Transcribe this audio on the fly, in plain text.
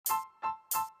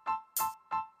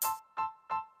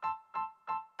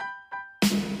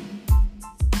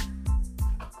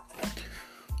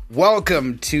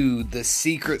Welcome to the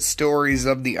Secret Stories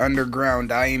of the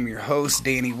Underground. I am your host,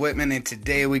 Danny Whitman, and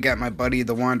today we got my buddy,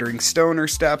 the Wandering Stoner,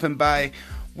 stopping by.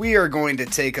 We are going to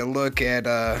take a look at,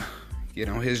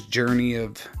 his journey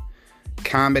of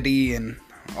comedy and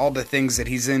all the things that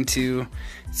he's into,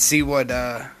 see what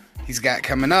he's got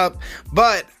coming up.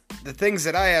 But the things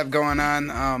that I have going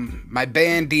on, my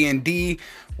band D&D,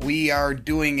 we are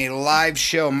doing a live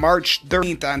show March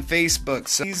 13th on Facebook.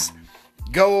 So please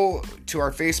go to our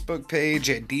Facebook page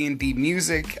at D&D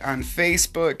Music on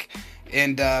Facebook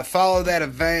and follow that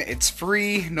event. It's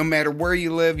free, no matter where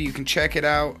you live. You can check it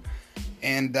out.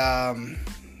 And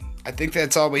I think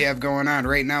that's all we have going on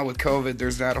right now with COVID.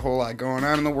 There's not a whole lot going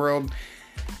on in the world.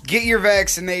 Get your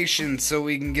vaccination so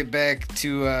we can get back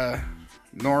to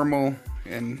normal,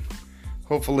 and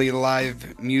hopefully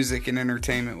live music and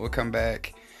entertainment will come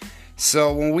back.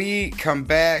 So when we come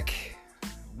back,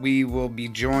 we will be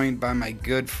joined by my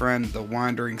good friend, the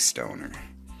Wandering Stoner.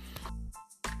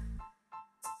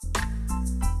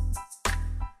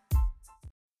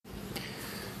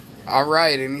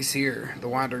 Alright, and he's here, the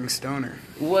Wandering Stoner.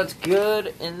 What's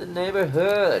good in the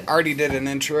neighborhood? Already did an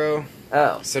intro.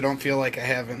 Oh. So don't feel like I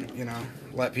haven't,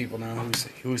 let people know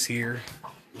who's here.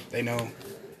 They know.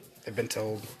 They've been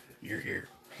told you're here.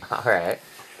 Alright.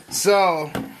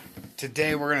 So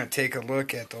today we're going to take a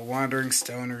look at the Wandering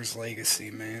Stoner's legacy,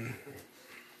 man.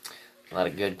 A lot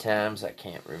of good times I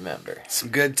can't remember. Some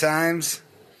good times.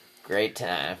 Great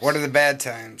times. What are the bad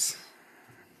times?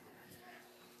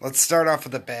 Let's start off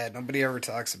with the bad. Nobody ever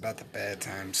talks about the bad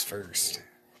times first.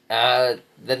 The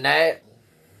night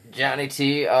Johnny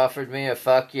T offered me a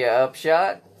fuck you up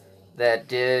shot that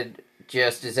did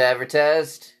just as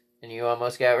advertised, and you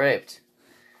almost got raped.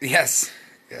 Yes.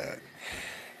 Yeah.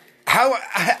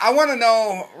 I want to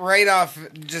know right off,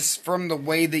 just from the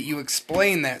way that you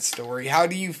explain that story, how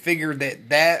do you figure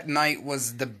that night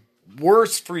was the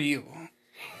worst for you?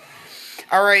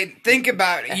 All right, think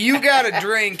about it. You got a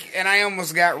drink, and I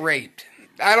almost got raped.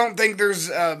 I don't think there's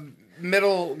a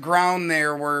middle ground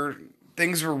there where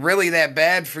things were really that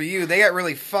bad for you. They got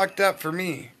really fucked up for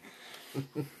me.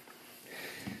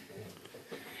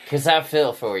 Because I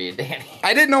feel for you, Danny.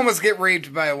 I didn't almost get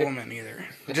raped by a woman either.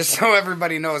 Just so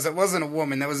everybody knows, it wasn't a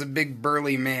woman. That was a big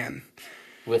burly man.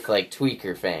 With,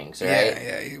 tweaker fangs, right?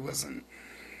 Yeah, he wasn't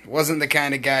the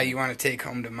kind of guy you want to take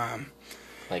home to mom.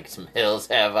 Like some hills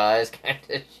have eyes kind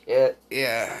of shit.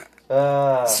 Yeah.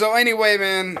 So anyway,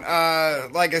 man,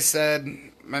 like I said,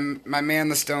 my man,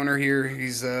 the Stoner here,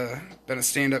 he's been a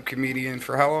stand-up comedian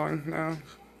for how long now?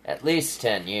 At least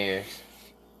 10 years.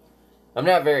 I'm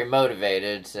not very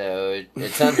motivated, so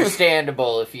it's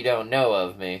understandable if you don't know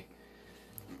of me.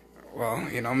 Well,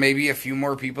 maybe a few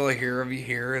more people hear of you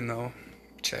here, and they'll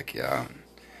check you out.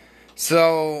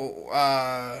 So,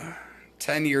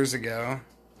 10 years ago,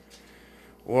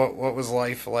 what was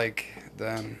life like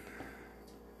then?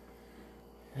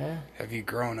 Huh? Have you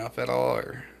grown up at all,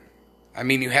 or? I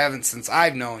mean, you haven't since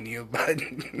I've known you, but...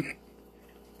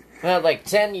 Well,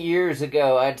 10 years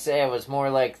ago, I'd say I was more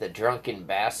like the drunken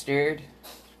bastard.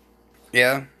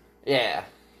 Yeah? Yeah.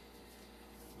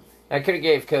 I could have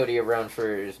gave Cody a run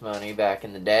for his money back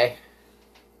in the day.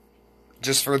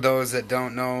 Just for those that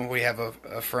don't know, we have a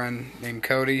friend named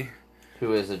Cody.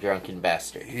 Who is a drunken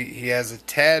bastard. He has a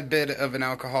tad bit of an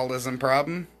alcoholism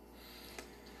problem.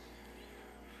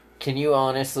 Can you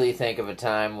honestly think of a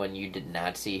time when you did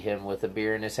not see him with a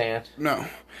beer in his hand? No.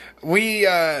 We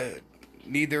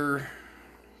neither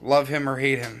love him or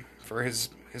hate him for his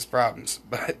problems,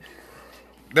 but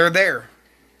they're there.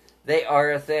 They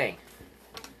are a thing.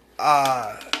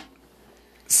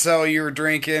 So you were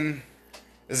drinking.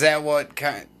 Is that what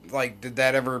did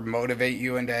that ever motivate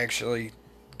you into actually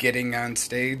getting on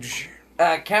stage?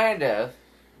 Kind of.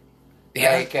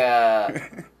 Yeah.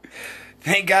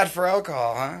 Thank God for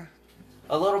alcohol, huh?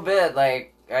 A little bit.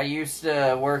 I used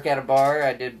to work at a bar.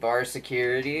 I did bar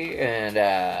security,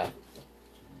 and,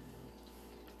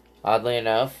 oddly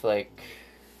enough, the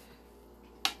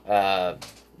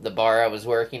bar I was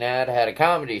working at had a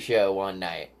comedy show one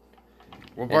night.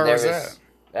 What bar was that?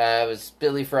 It was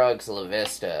Billy Frog's La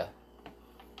Vista.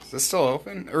 Is this still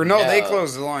open? Or no, they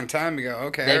closed a long time ago.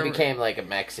 Okay. They became a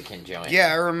Mexican joint. Yeah,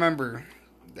 I remember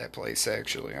that place,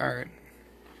 actually. Alright.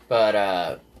 But,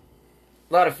 a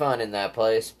lot of fun in that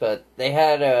place. But they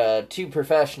had, 2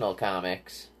 professional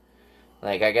comics.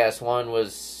 I guess one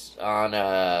was on,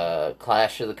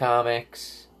 Clash of the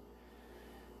Comics.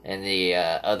 And the,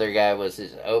 other guy was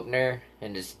his opener.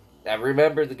 And I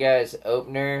remember the guy's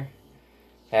opener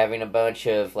having a bunch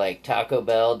of, Taco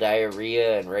Bell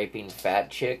diarrhea and raping fat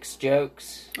chicks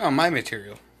jokes. Oh, my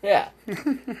material. Yeah.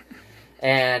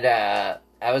 And,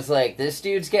 I was like, this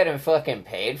dude's getting fucking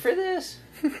paid for this?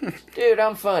 Dude,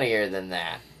 I'm funnier than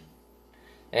that.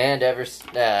 And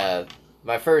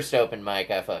my first open mic,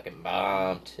 I fucking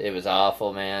bombed. It was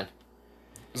awful, man.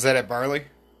 Was that at Barley?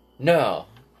 No,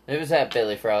 it was at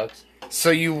Billy Frog's. So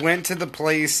you went to the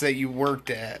place that you worked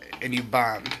at, and you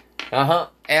bombed? Uh-huh.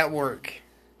 At work?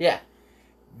 Yeah.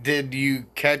 Did you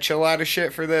catch a lot of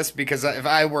shit for this? Because if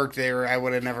I worked there, I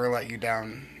would have never let you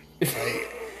down.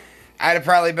 Like, I'd have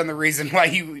probably been the reason why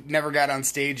you never got on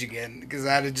stage again. Because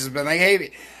I'd have just been like,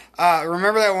 hey,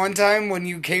 remember that one time when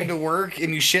you came to work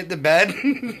and you shit the bed?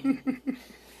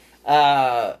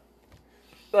 Well,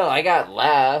 I got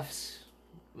laughs.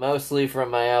 Mostly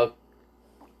from my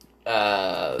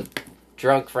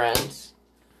drunk friends.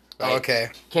 Like Okay.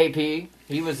 KP,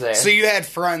 he was there. So you had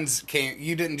friends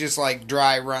you didn't just like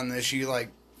dry run this, you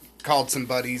like called some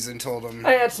buddies and told them.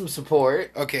 I had some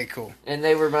support. Okay, cool. And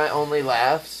they were my only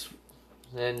laughs.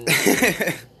 And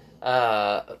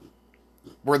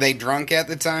were they drunk at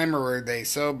the time or were they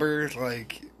sober?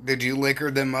 Like, did you liquor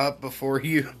them up before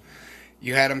you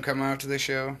had them come out to the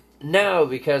show? No,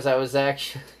 because I was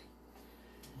actually...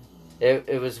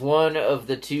 It was one of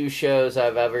the 2 shows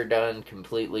I've ever done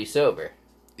completely sober.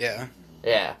 Yeah.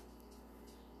 Yeah.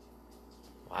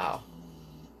 Wow.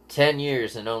 10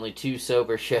 years and only 2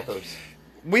 sober shows.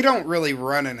 We don't really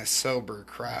run in a sober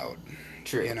crowd.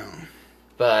 True. You know.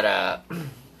 But,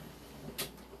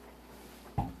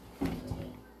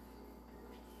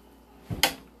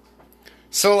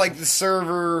 So, like, the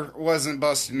server wasn't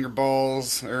busting your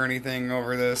balls or anything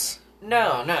over this?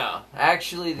 No.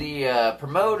 Actually, the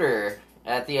promoter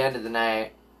at the end of the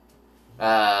night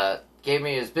gave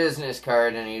me his business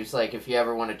card, and he was like, if you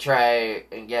ever want to try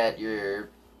and get your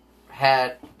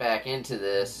hat back into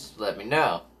this, let me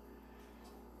know.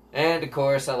 And, of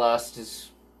course, I lost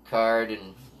his card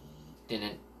and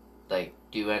didn't, like,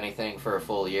 do anything for a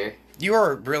full year. You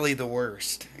are really the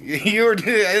worst.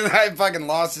 I fucking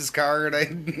lost his card.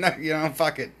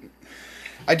 Fuck it.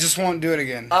 I just won't do it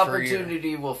again.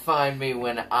 Opportunity will find me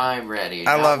when I'm ready.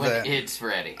 I love when that. It's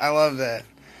ready. I love that.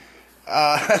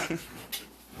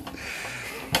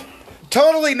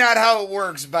 Totally not how it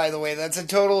works, by the way. That's a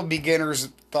total beginner's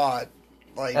thought.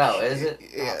 Like, oh, is it?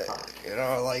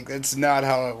 Yeah, like, that's not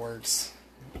how it works.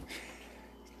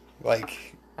 Like,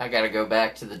 I gotta go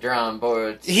back to the drawing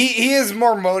boards. He is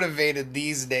more motivated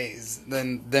these days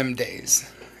than them days.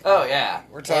 Oh, yeah.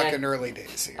 We're talking early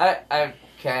days here. I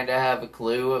kind of have a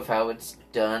clue of how it's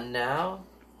done now.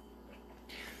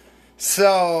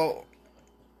 So,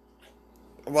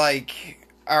 like,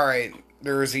 alright,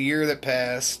 there was a year that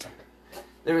passed.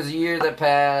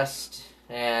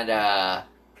 And,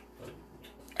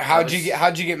 How'd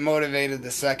you get motivated the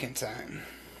second time?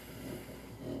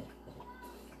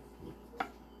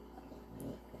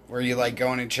 Were you, like,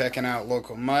 going and checking out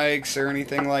local mics or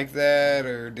anything like that?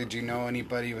 Or did you know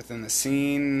anybody within the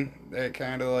scene that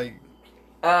kind of, like...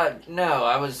 No,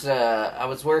 I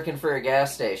was working for a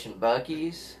gas station,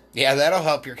 Buc-ee's. Yeah, that'll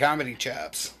help your comedy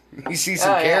chops. You see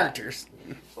some characters.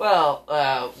 Yeah.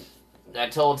 Well, I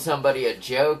told somebody a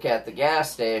joke at the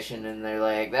gas station, and they're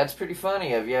like, that's pretty funny.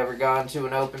 Have you ever gone to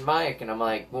an open mic? And I'm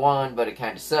like, one, but it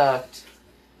kind of sucked.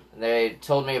 And they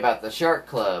told me about the Shark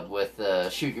Club with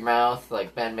Shoot Your Mouth,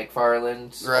 like Ben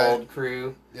McFarland's old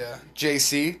crew. Yeah.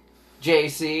 JC,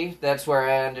 that's where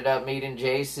I ended up meeting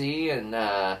JC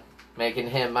and making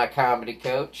him my comedy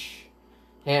coach.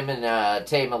 Him and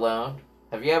Tay Malone.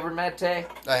 Have you ever met Tay?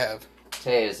 I have.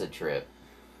 Tay is a trip.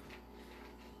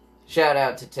 Shout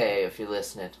out to Tay if you're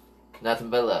listening. Nothing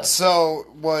but love. So,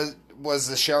 was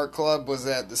the Shark Club, was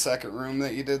that the second room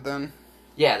that you did then?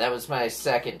 Yeah, that was my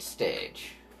second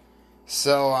stage.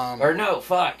 So, Or no,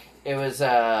 fuck. It was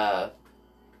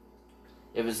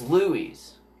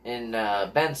Louie's in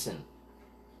Benson.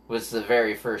 Was the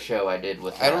very first show I did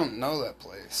with them. I don't know that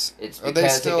place. It's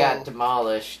because it got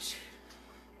demolished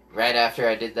right after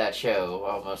I did that show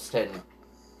almost 10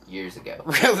 years ago.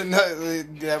 Really?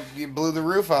 No, you blew the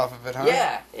roof off of it,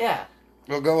 huh? Yeah.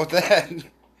 We'll go with that.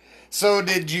 So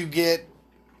did you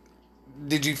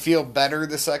feel better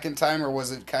the second time, or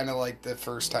was it kind of like the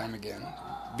first time again?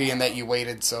 Being that you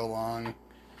waited so long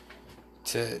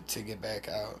to get back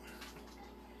out.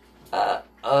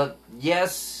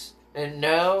 Yes and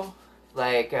no.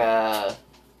 Like, the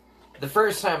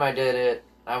first time I did it,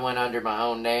 I went under my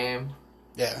own name.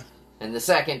 Yeah. And the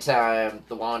second time,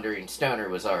 the Wandering Stoner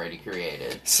was already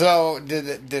created. So,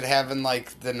 did having,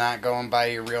 like, the not going by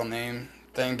your real name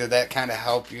thing, did that kind of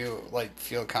help you, like,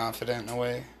 feel confident in a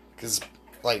way? Because,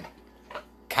 like,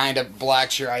 kind of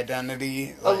blocks your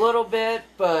identity? Like... A little bit,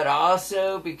 but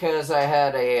also because I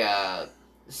had a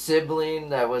sibling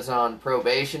that was on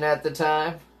probation at the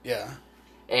time. Yeah.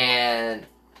 And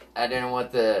I didn't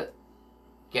want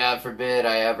God forbid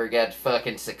I ever get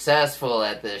fucking successful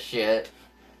at this shit.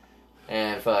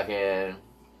 And fucking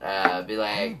be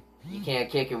like, you can't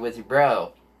kick it with your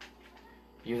bro.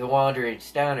 You're the wandering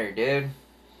stoner, dude.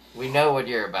 We know what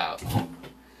you're about.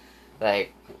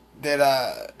 Like,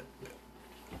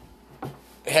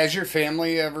 has your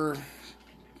family ever,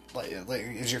 like,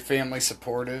 is your family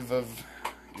supportive of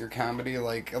your comedy?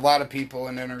 Like, a lot of people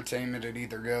in entertainment, it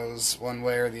either goes one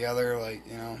way or the other, like,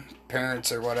 you know,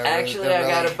 parents or whatever. Actually, I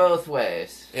got it both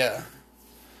ways. Yeah.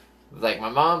 Like, my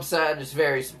mom's side is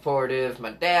very supportive.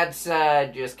 My dad's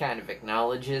side just kind of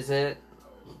acknowledges it.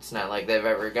 It's not like they've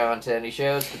ever gone to any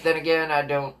shows. But then again, I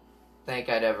don't think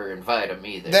I'd ever invite them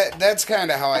either. That's kind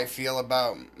of how I feel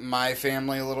about my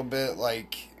family a little bit.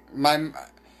 Like,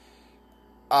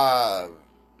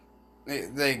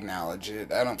 they acknowledge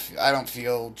it. I don't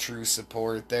feel true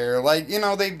support there. Like, you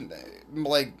know,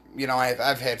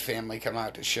 I've had family come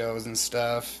out to shows and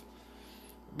stuff.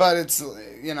 But it's,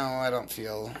 you know, I don't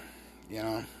feel, you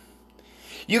know.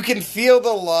 You can feel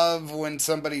the love when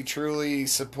somebody truly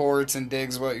supports and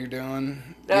digs what you're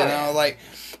doing. You know, like,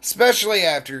 especially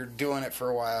after doing it for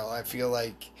a while, I feel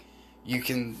like you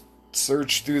can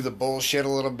search through the bullshit a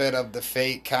little bit of the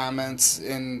fake comments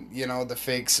and, you know, the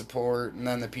fake support, and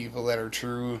then the people that are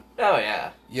true. Oh,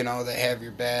 yeah. You know, that have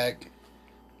your back.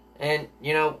 And,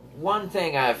 you know, one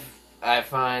thing I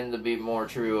find to be more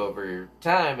true over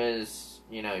time is,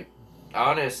 you know,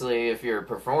 honestly, if you're a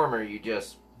performer, you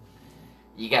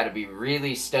got to be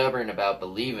really stubborn about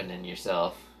believing in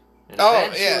yourself. And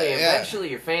eventually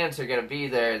your fans are going to be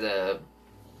there to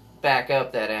back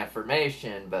up that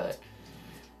affirmation, but,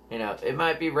 you know, it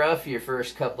might be rough your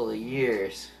first couple of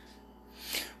years.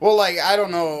 Well, like, I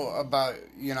don't know about,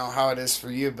 you know, how it is for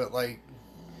you, but, like,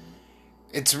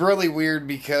 it's really weird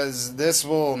because this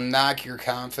will knock your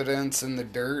confidence in the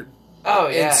dirt. Oh,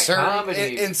 yeah,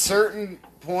 in certain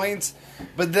points,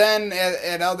 but then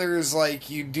at others, like,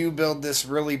 you do build this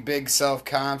really big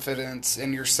self-confidence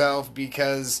in yourself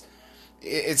because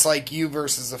it's like you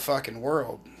versus the fucking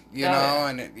world, you know. Yeah.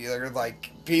 And you're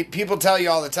like, people tell you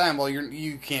all the time, well,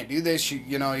 you can't do this,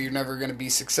 you know, you're never going to be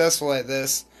successful at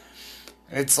this.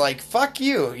 And it's like, fuck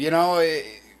you, you know.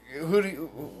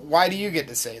 Why do you get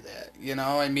to say that, you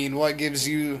know? I mean, what gives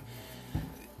you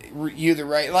the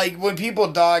right, like, when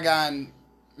people dog on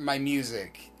my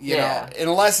music, you know,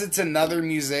 unless it's another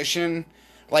musician,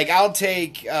 like, I'll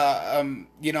take,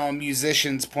 you know, a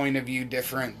musician's point of view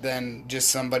different than just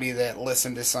somebody that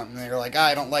listened to something and they're like,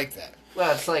 I don't like that.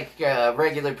 Well, it's like a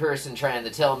regular person trying to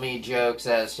tell me jokes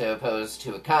as to opposed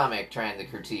to a comic trying to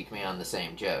critique me on the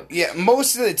same joke. Yeah,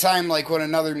 most of the time, like, when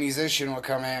another musician will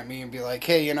come at me and be like,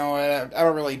 hey, you know what, I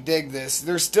don't really dig this,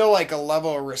 there's still, like, a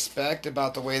level of respect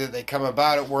about the way that they come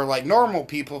about it, where, like, normal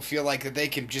people feel like that they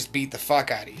can just beat the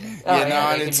fuck out of you. Oh, you know,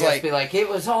 yeah, and they it's can just like, be like, it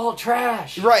was all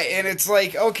trash. Right, and it's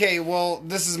like, okay, well,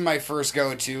 this is my first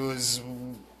go-to, is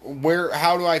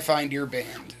how do I find your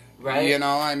band? Right. You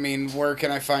know, I mean, where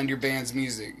can I find your band's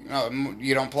music?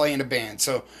 You don't play in a band.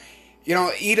 So, you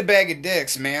know, eat a bag of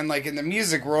dicks, man. Like, in the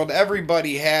music world,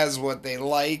 everybody has what they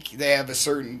like. They have a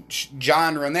certain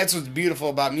genre, and that's what's beautiful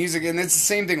about music. And it's the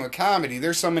same thing with comedy.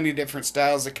 There's so many different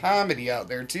styles of comedy out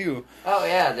there, too. Oh,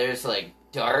 yeah, there's, like,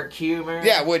 dark humor.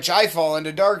 Yeah, which I fall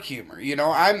into dark humor. You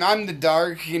know, I'm the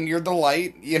dark, and you're the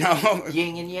light, you know.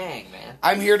 Yin and yang, man.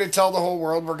 I'm here to tell the whole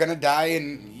world we're going to die,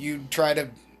 and you try to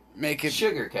make it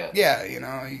sugarcoat. Yeah, you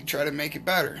know, you try to make it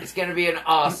better. It's gonna be an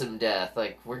awesome death.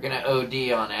 Like, we're gonna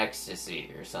OD on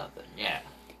ecstasy or something. Yeah.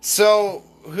 So,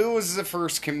 who was the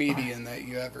first comedian that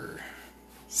you ever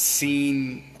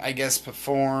seen, I guess,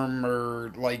 perform,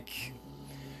 or, like,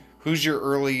 who's your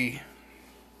early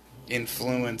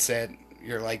influence that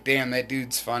you're like, damn, that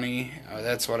dude's funny,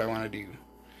 that's what I want to do?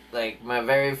 Like, my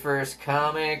very first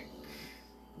comic,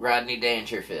 Rodney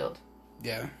Dangerfield.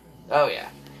 Yeah. Oh, yeah.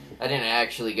 I didn't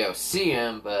actually go see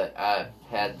him, but I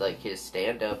had, like, his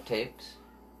stand-up tapes.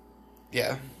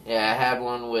 Yeah. Yeah, I had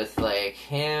one with, like,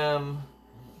 him,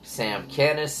 Sam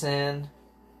Kinison,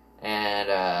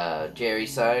 and Jerry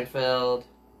Seinfeld,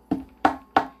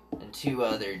 and two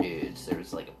other dudes. There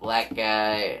was, like, a black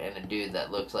guy and a dude that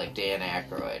looked like Dan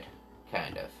Aykroyd,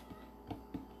 kind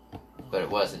of. But it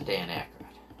wasn't Dan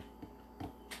Aykroyd.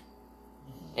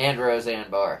 And Roseanne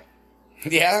Barr.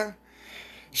 Yeah?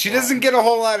 She doesn't get a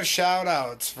whole lot of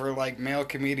shout-outs for, like, male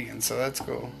comedians, so that's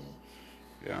cool.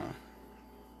 Yeah.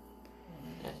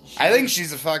 I think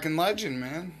she's a fucking legend,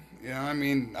 man. You know, I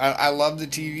mean, I love the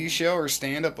TV show. Her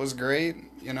stand-up was great,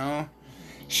 you know.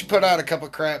 She put out a couple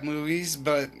crap movies,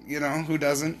 but, you know, who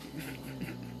doesn't?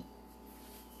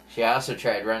 She also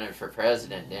tried running for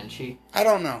president, didn't she? I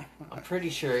don't know. I'm pretty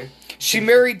sure. She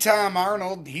married Tom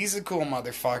Arnold. He's a cool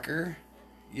motherfucker.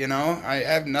 You know, I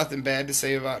have nothing bad to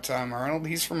say about Tom Arnold.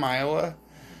 He's from Iowa.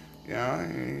 You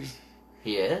know,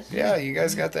 He is? yeah, you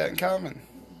guys got that in common.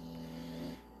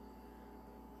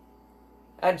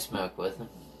 I'd smoke with him.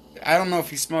 I don't know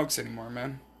if he smokes anymore,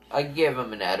 man. I'd give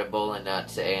him an edible and not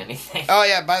say anything. Oh,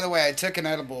 yeah, by the way, I took an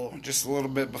edible just a little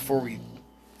bit before we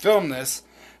filmed this.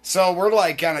 So we're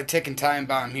like on a ticking time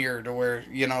bomb here to where,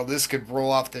 you know, this could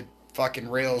roll off the fucking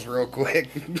rails real quick.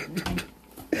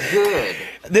 Good.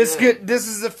 This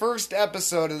is the first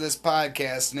episode of this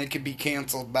podcast, and it could be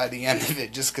canceled by the end of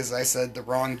it just because I said the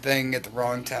wrong thing at the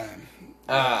wrong time.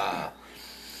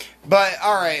 But,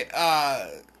 alright,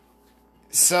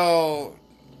 so,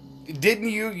 didn't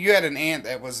you had an aunt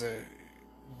that was a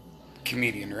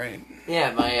comedian, right?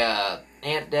 Yeah, my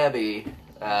Aunt Debbie,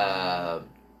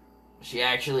 she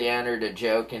actually entered a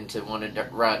joke into one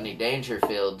of Rodney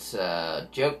Dangerfield's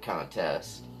joke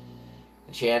contests.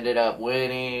 And she ended up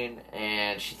winning,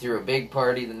 and she threw a big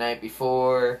party the night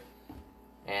before,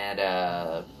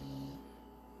 and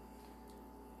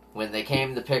when they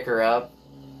came to pick her up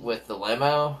with the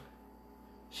limo,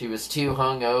 she was too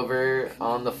hungover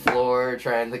on the floor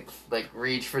trying to, like,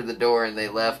 reach for the door, and they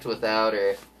left without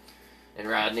her. And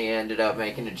Rodney ended up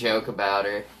making a joke about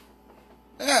her.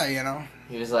 Yeah, you know.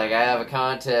 He was like, I have a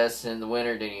contest, and the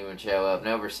winner didn't even show up.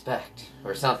 No respect.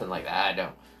 Or something like that.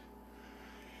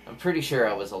 I'm pretty sure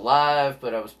I was alive,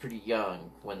 but I was pretty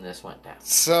young when this went down.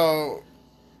 So,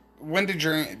 when did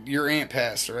your aunt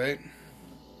pass, right?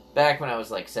 Back when I was,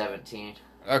 like, 17.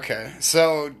 Okay,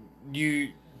 so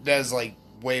that was, like,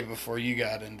 way before you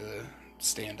got into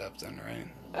stand-up then, right?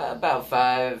 About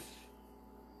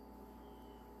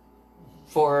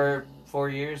 4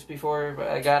 years before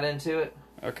I got into it.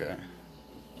 Okay.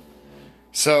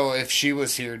 So, if she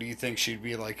was here, do you think she'd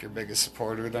be, like, your biggest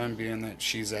supporter then, being that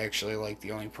she's actually, like,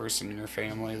 the only person in your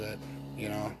family that, you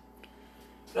know?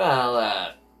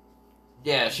 Well,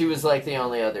 yeah, she was, like, the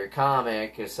only other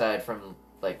comic, aside from,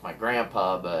 like, my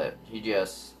grandpa, but he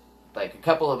just, like, a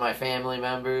couple of my family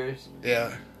members.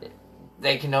 Yeah.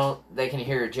 They can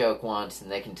hear a joke once, and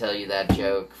they can tell you that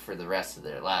joke for the rest of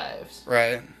their lives.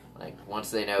 Right. Like, once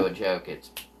they know a joke,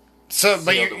 it's so,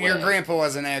 but your grandpa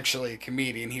wasn't actually a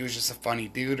comedian. He was just a funny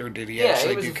dude, or did he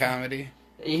actually do comedy?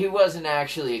 He wasn't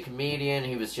actually a comedian.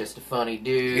 He was just a funny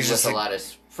dude with a lot of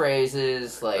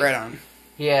phrases. Like, right on.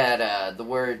 He had the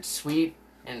word sweet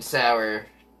and sour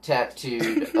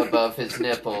tattooed above his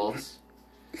nipples.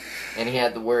 And he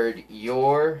had the word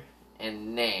your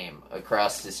and name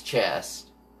across his chest.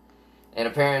 And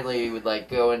apparently he would, like,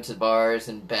 go into bars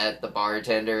and bet the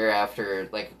bartender after,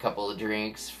 like, a couple of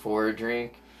drinks for a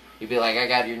drink. He'd be like, I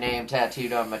got your name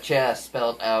tattooed on my chest,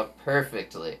 spelled out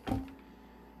perfectly.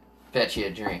 Bet you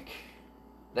a drink.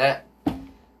 That...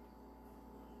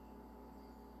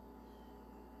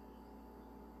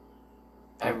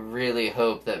 I really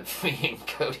hope that me and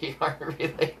Cody aren't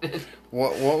related.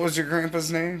 What was your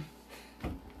grandpa's name?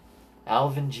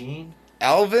 Alvin Jean?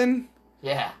 Alvin?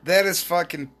 Yeah. That is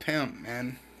fucking pimp,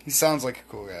 man. He sounds like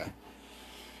a cool guy.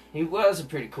 He was a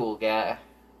pretty cool guy.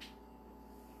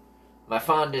 My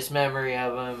fondest memory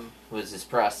of him was his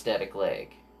prosthetic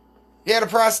leg. He had a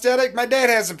prosthetic? My dad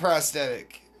has a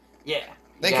prosthetic. Yeah.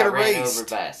 They could have ran raced. over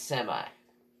by a semi.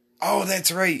 Oh, that's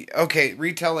right. Okay,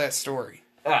 retell that story.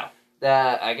 Oh.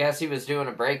 I guess he was doing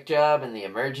a brake job and the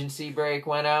emergency brake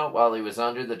went out while he was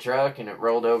under the truck and it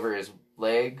rolled over his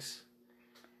legs.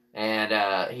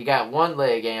 And he got one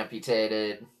leg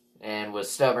amputated and was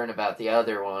stubborn about the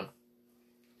other one.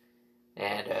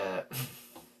 And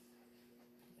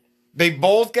they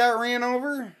both got ran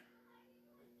over?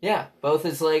 Yeah, both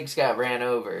his legs got ran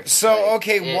over. So, like,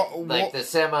 okay, the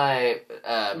semi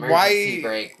emergency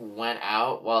brake went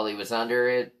out while he was under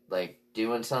it, like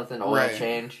doing something, oil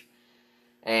change.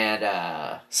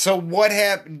 And so what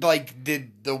happened? Like,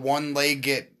 did the one leg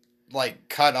get like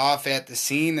cut off at the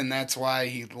scene, and that's why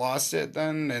he lost it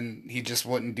then, and he just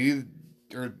wouldn't do,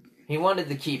 or he wanted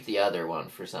to keep the other one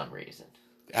for some reason.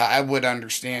 I would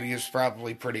understand. He was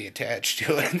probably pretty attached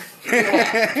to it.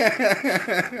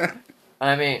 Yeah.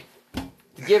 I mean,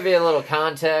 to give you a little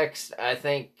context, I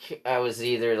think I was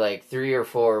either like 3 or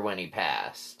 4 when he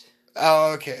passed.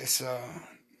 Oh, okay. So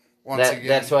once again,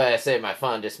 that's why I say my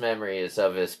fondest memory is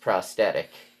of his prosthetic.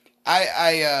 I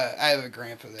have a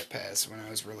grandpa that passed when I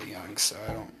was really young, so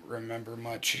I don't remember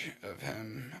much of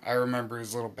him. I remember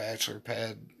his little bachelor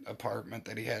pad apartment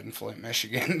that he had in Flint,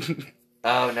 Michigan.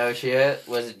 Oh, no shit?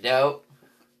 Was it dope?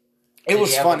 It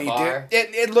was funny, dude.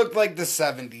 It looked like the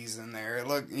 70s in there. It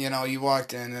looked, you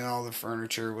walked in and all the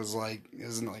furniture was like, it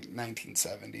was like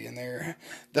 1970 in there.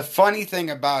 The funny thing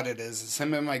about it is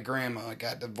him and my grandma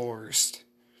got divorced.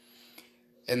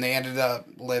 And they ended up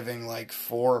living like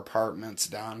 4 apartments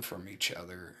down from each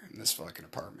other in this fucking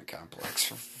apartment complex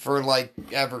for like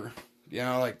ever.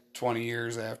 Like 20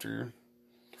 years after,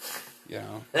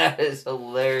 That is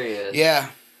hilarious. Yeah.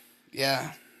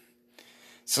 Yeah.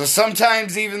 So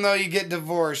sometimes, even though you get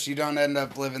divorced, you don't end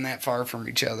up living that far from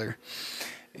each other.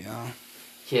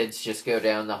 Kids just go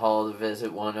down the hall to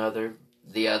visit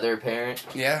the other parent.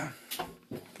 Yeah.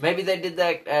 Maybe they did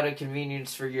that out of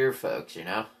convenience for your folks,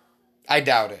 I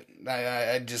doubt it.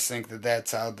 I just think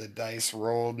that's how the dice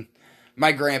rolled.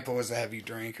 My grandpa was a heavy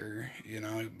drinker,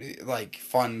 like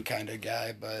fun kind of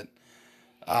guy, but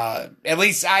at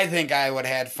least I think I would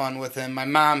have had fun with him. My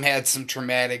mom had some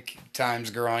traumatic times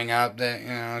growing up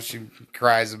that, she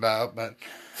cries about, but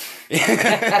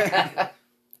yeah.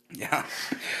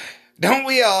 Don't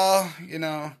we all,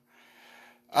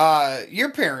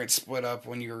 your parents split up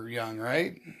when you were young,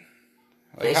 right?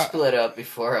 They split up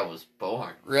before I was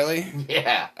born. Really?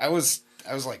 Yeah. I was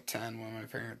like 10 when my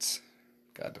parents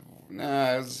got divorced. No,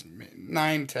 I was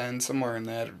 9, 10, somewhere in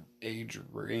that age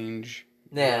range.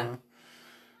 Yeah.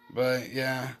 But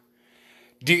yeah.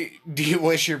 Do you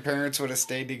wish your parents would have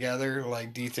stayed together?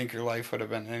 Like, do you think your life would have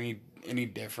been any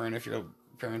different if your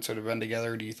parents would have been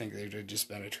together? Or do you think they would have just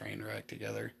been a train wreck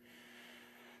together?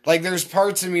 Like, there's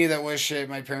parts of me that wish that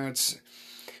my parents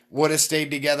would have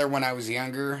stayed together when I was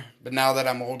younger. But now that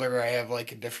I'm older, I have,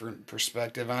 like, a different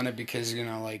perspective on it because,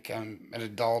 like, I'm an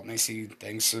adult and I see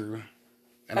things through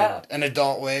an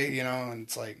adult way, and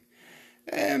it's like,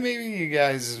 maybe you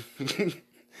guys...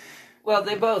 Well,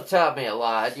 they both taught me a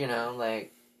lot,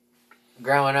 like,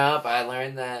 growing up, I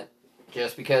learned that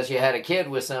just because you had a kid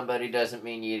with somebody doesn't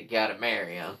mean you gotta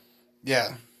marry them.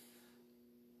 Yeah.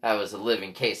 I was a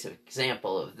living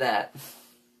example of that.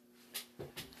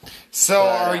 So,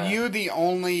 are you the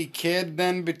only kid,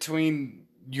 then, between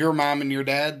your mom and your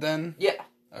dad, then? Yeah.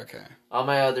 Okay. All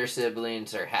my other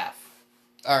siblings are half.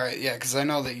 Alright, yeah, because I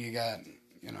know that you got,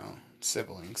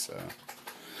 siblings, so...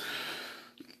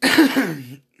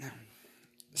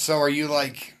 So are you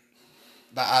like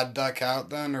the odd duck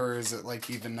out then, or is it like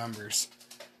even numbers?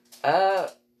 On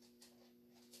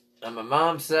my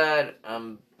mom's side,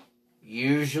 I'm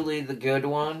usually the good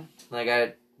one. Like,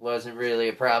 I wasn't really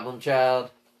a problem child.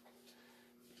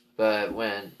 But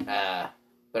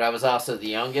but I was also the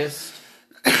youngest.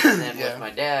 And then with my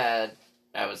dad,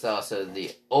 I was also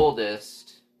the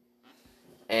oldest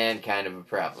and kind of a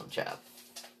problem child.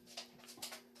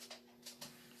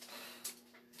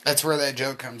 That's where that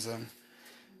joke comes in.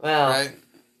 Well, right?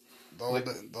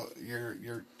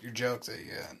 Your joke that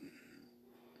you had.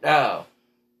 Oh.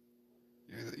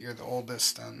 You're the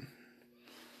oldest on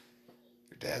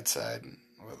your dad's side.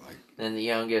 And the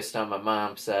youngest on my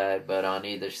mom's side, but on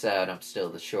either side, I'm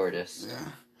still the shortest.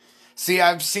 Yeah. See,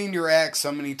 I've seen your act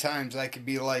so many times. I could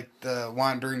be like the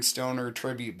Wandering Stoner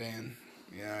tribute band.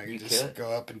 You just could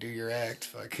go up and do your act.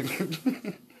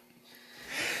 Fucking.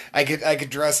 I could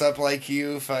dress up like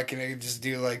you. Fucking, I could just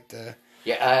do like the.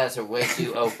 Your eyes are way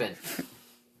too open.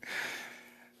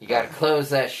 You gotta close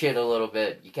that shit a little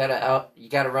bit. You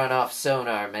gotta run off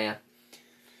sonar, man.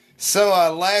 So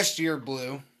last year,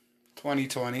 Blue,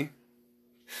 2020,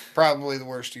 probably the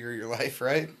worst year of your life,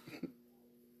 right?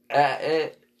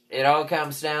 It all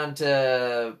comes down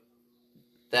to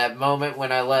that moment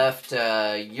when I left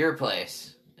your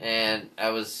place, and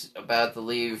I was about to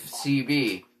leave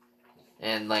CB.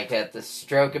 And, like, at the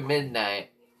stroke of midnight,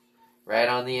 right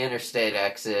on the interstate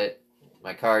exit,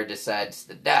 my car decides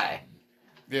to die.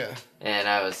 Yeah. And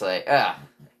I was like,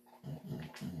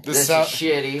 this is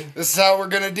shitty. This is how we're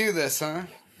gonna do this, huh?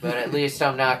 But at least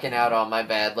I'm knocking out all my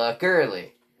bad luck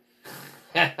early.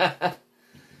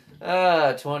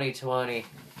 2020.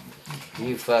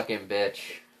 You fucking bitch.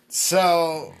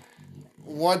 So,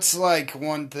 what's, like,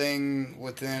 one thing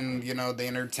within, the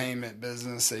entertainment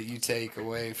business that you take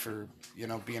away for...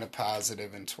 being a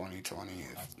positive in 2020.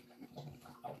 If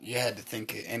you had to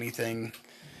think of anything,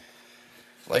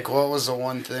 like, what was the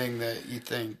one thing that you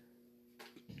think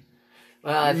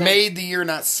made the year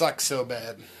not suck so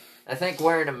bad? I think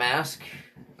wearing a mask,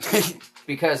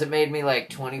 because it made me like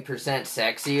 20%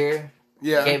 sexier.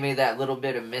 Yeah. It gave me that little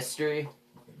bit of mystery.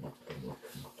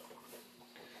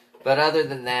 But other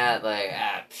than that, like,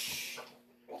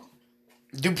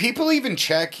 Do people even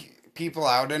check people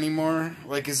out anymore?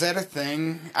 Like, is that a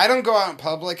thing? I don't go out in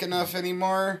public enough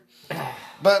anymore.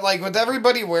 But, like, with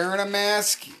everybody wearing a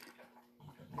mask,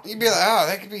 you'd be like, oh,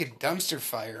 that could be a dumpster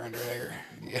fire under there.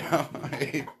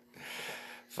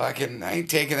 Fucking, I ain't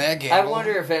taking that I gamble.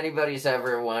 wonder if anybody's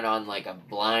ever went on, like, a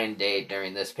blind date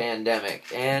during this pandemic,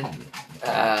 and,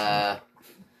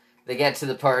 they get to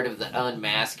the part of the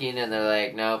unmasking, and they're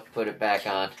like, nope, put it back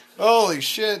on. Holy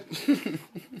shit.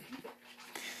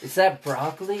 Is that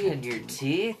broccoli in your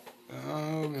teeth?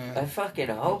 Oh, man. I fucking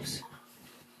hope so.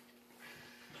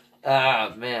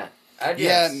 Oh, man.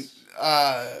 Yeah,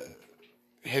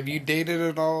 have you dated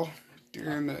at all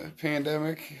during the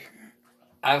pandemic?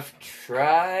 I've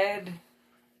tried.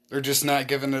 Or just not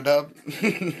giving it up?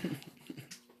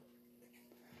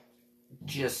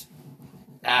 Just,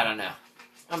 I don't know.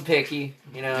 I'm picky.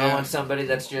 You know, Yeah. I want somebody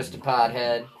that's just a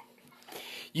pothead.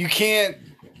 You can't...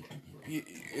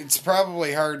 It's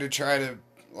probably hard to try to,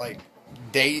 like,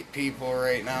 date people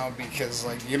right now because,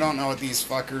 like, you don't know what these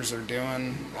fuckers are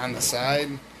doing on the side.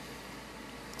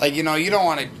 Like, you know, you don't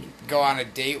want to go on a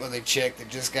date with a chick that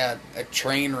just got a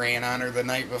train ran on her the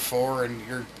night before and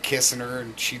you're kissing her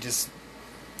and she just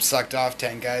sucked off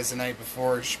 10 guys the night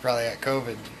before. She probably had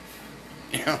COVID.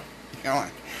 You know? You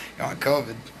don't want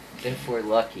COVID. If we're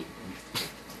lucky.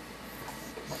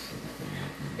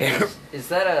 Is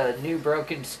that a new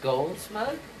Broken Skulls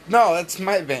mug? No, that's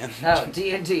my band. Oh,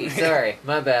 D&D. Sorry,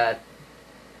 my bad.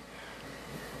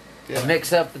 Yeah. I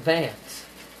mix up the bands.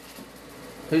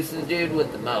 Who's the dude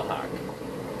with the mohawk?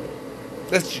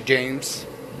 That's James.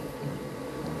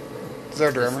 He's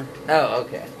our drummer. Oh,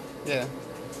 okay. Yeah.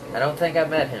 I don't think I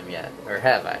met him yet. Or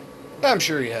have I? I'm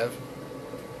sure you have.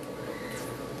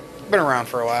 Been around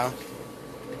for a while.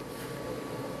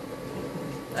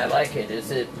 I like it.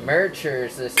 Is it merch or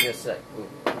is this just like... Ooh.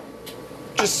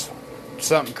 Just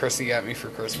something Chrissy got me for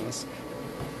Christmas.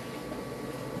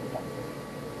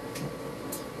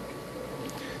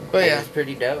 But yeah. It's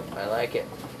pretty dope. I like it.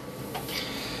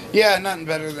 Yeah, nothing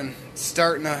better than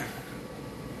starting a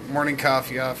morning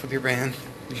coffee off with your band.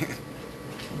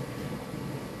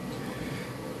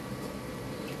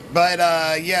 But,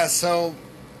 yeah, so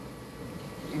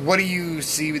what do you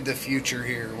see with the future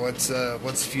here? What's the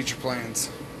future plans?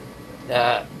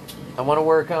 I want to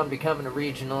work on becoming a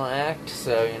regional act,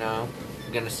 so, you know,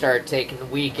 I'm going to start taking the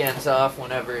weekends off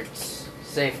whenever it's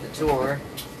safe to tour.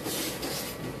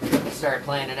 Start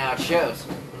planning out shows.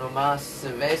 No más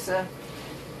cerveza?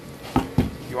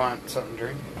 You want something to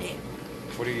drink? Yeah.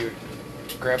 What do you...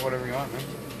 Grab whatever you want, man.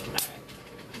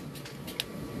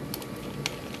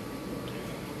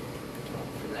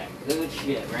 For that good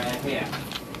shit right here.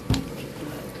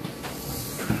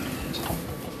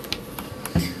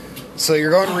 So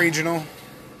you're going regional.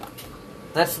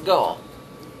 That's the goal.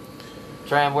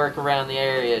 Try and work around the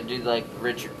area, do like the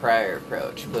Richard Pryor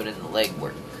approach, put in the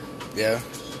legwork. Yeah.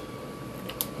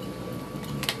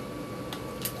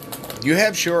 You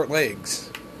have short legs.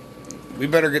 We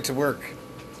better get to work.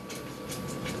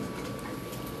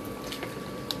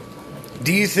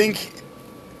 Do you think...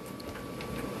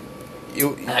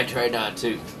 I try not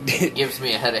to. It gives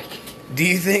me a headache. Do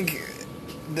you think...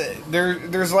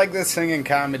 There's like this thing in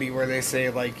comedy where they say,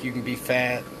 like, you can be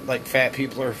fat, like, fat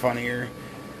people are funnier.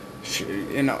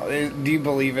 You know, do you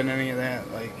believe in any of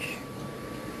that? Like...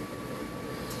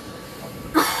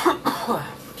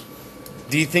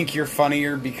 Do you think you're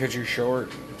funnier because you're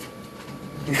short?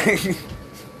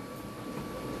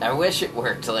 I wish it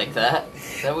worked like that.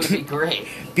 That would be great.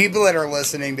 People that are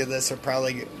listening to this are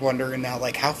probably wondering now,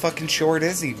 like, how fucking short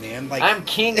is he, man? Like, I'm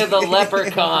king of the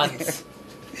leprechauns.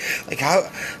 Like,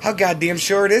 how goddamn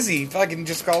short is he? Fucking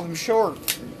just called him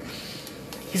short.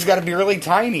 He's got to be really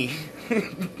tiny.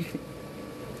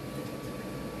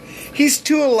 He's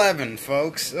 2'11",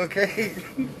 folks, okay?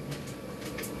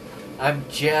 I'm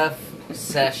Jeff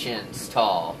Sessions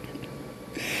tall.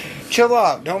 Chill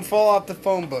out. Don't fall off the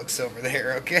phone books over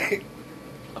there, okay?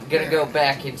 I'm gonna go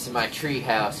back into my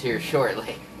treehouse here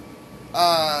shortly.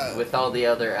 With all the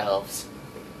other elves.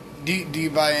 Do you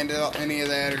buy into any of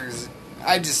that, or is it...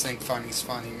 I just think funny's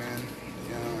funny, man.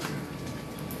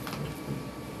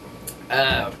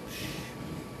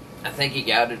 I think you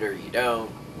got it or you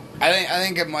don't. I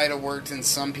think it might have worked in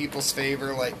some people's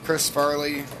favor, like Chris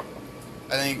Farley.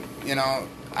 I think, you know,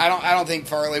 I don't think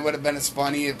Farley would have been as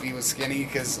funny if he was skinny,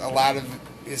 because a lot of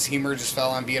his humor just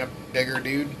fell on being a bigger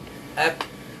dude.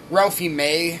 Ralphie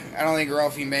May, I don't think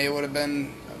Ralphie May would have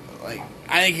been, like,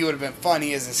 I think he would have been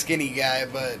funny as a skinny guy,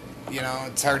 but, you know,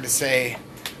 it's hard to say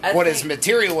what his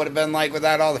material would have been like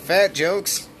without all the fat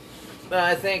jokes. But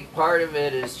I think part of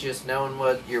it is just knowing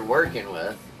what you're working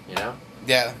with, you know?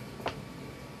 Yeah.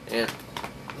 And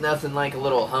nothing like a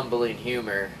little humbling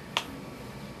humor.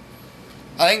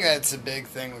 I think that's a big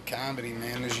thing with comedy,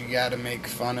 man, is you gotta make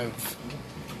fun of...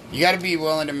 You gotta be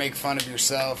willing to make fun of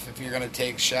yourself if you're gonna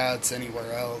take shots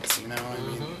anywhere else, you know what I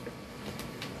mean?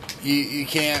 You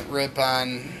can't rip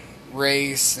on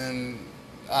race and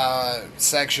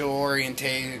sexual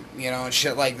orientation, and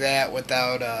shit like that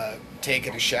without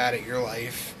taking a shot at your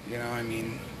life. I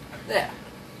mean, Yeah.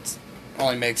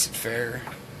 Only makes it fair.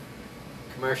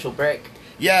 Commercial break.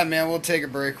 Yeah, man, we'll take a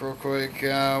break real quick.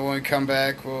 When we come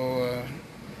back, we're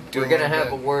going to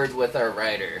have a word with our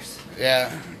writers.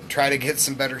 Yeah, try to get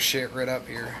some better shit wrote up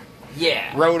here.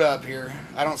 Yeah. Wrote up here.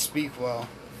 I don't speak well.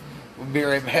 We'll be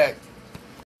right back.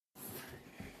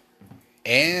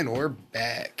 And we're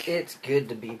back. It's good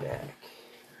to be back.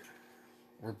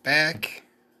 We're back.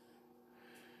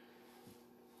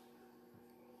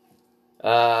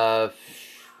 Welcome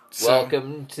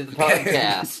to the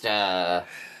podcast.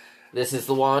 This is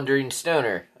the Wandering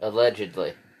Stoner,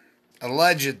 allegedly.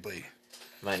 Allegedly.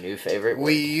 My new favorite word.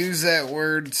 We use that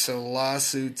word so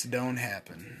lawsuits don't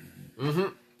happen.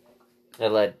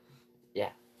 Mm-hmm. Yeah.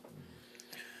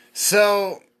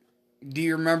 So, do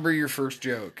you remember your first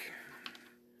joke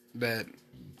that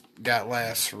got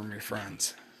laughs from your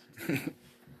friends?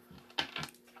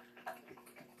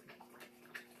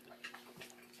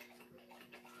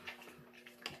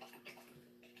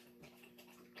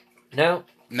 No.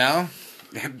 No?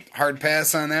 Hard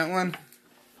pass on that one?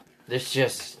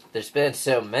 There's been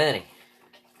so many.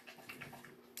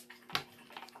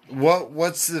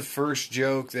 What's the first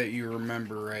joke that you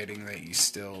remember writing that you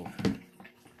still...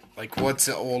 Like, what's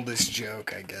the oldest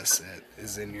joke, I guess, that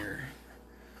is in your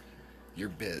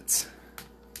bits?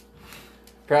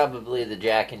 Probably the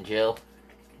Jack and Jill.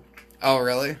 Oh,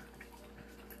 really?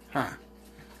 Huh.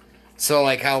 So,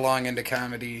 like, how long into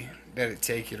comedy did it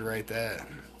take you to write that?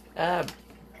 I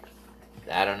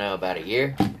don't know, about a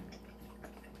year.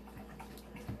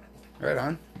 Right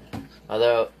on.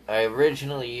 Although, I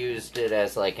originally used it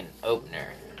as, like, an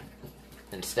opener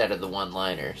instead of the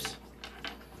one-liners.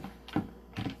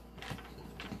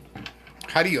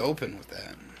 How do you open with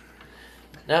that?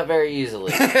 Not very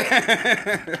easily.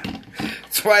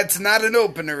 That's why it's not an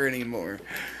opener anymore.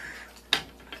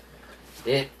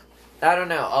 I don't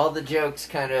know, all the jokes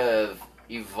kind of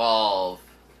evolve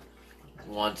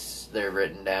once they're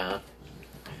written down.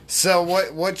 So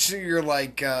what's your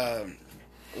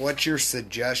what's your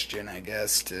suggestion, I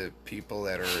guess, to people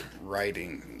that are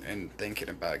writing and thinking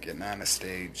about getting on a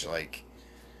stage? Like,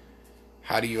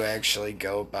 how do you actually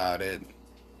go about it?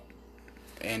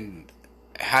 And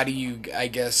how do you, I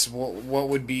guess, what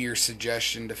would be your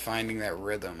suggestion to finding that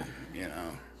rhythm,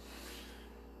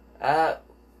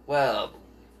 Well,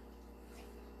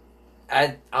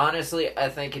 I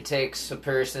think it takes a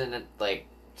person,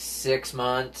 6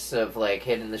 months of,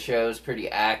 hitting the shows pretty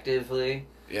actively.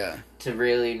 Yeah. To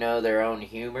really know their own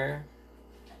humor.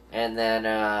 And then,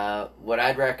 what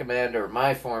I'd recommend, or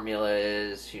my formula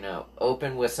is,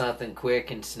 open with something quick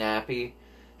and snappy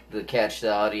to catch the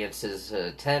audience's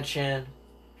attention,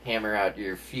 hammer out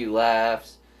your few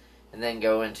laughs, and then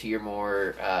go into your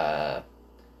more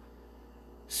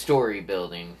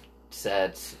story-building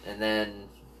sets, and then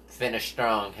finish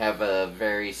strong, have a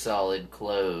very solid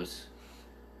close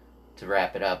to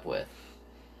wrap it up with.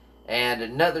 And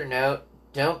another note,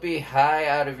 don't be high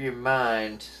out of your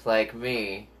mind like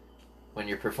me when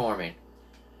you're performing.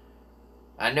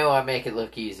 I know I make it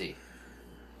look easy.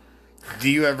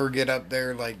 Do you ever get up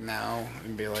there now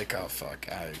and be like, oh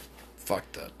fuck, I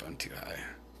fucked up, I'm too high?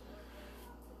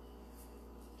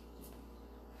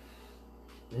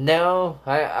 No,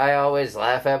 I always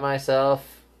laugh at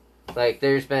myself.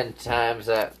 There's been times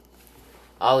that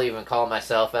I'll even call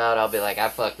myself out. I'll be like, I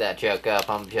fucked that joke up,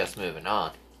 I'm just moving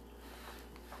on.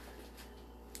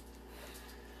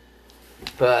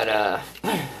 But,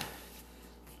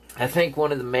 I think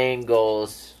one of the main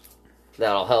goals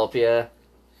that'll help you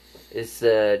is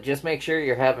just make sure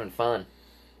you're having fun.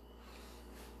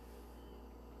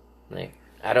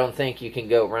 I don't think you can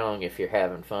go wrong if you're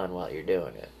having fun while you're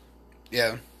doing it.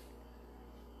 Yeah.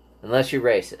 Unless you're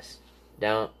racist.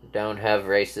 Don't have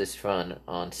racist fun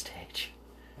on stage.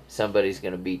 Somebody's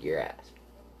gonna beat your ass.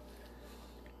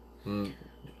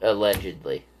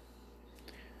 Allegedly.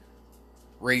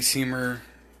 Race humor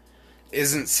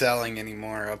isn't selling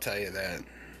anymore, I'll tell you that.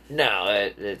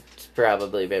 No, it's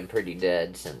probably been pretty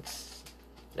dead since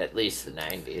at least the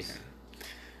 90s.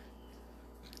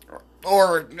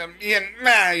 Or,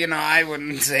 I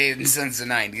wouldn't say since the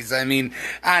 90s. I mean,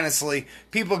 honestly,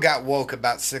 people got woke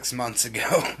about 6 months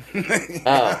ago.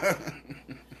 Oh.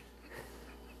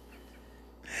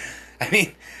 I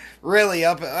mean, really,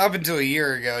 up until a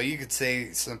year ago, you could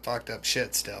say some fucked up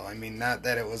shit still. I mean, not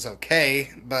that it was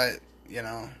okay, but,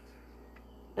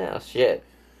 Oh, shit.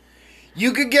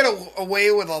 You could get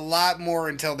away with a lot more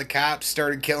until the cops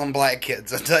started killing black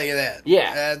kids, I'll tell you that.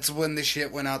 Yeah. That's when the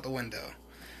shit went out the window.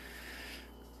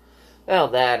 Well,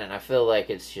 that, and I feel like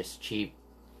it's just cheap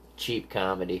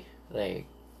comedy. Like,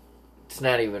 it's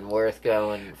not even worth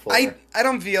going for. I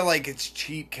don't feel like it's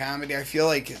cheap comedy. I feel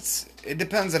like it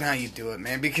depends on how you do it,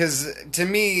 man. Because to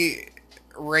me,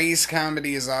 race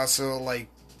comedy is also like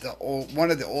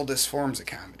one of the oldest forms of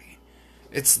comedy.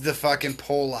 It's the fucking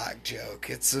Pollock joke.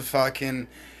 It's this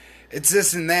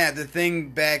and that. The thing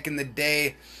back in the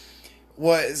day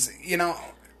was,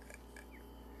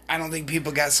 I don't think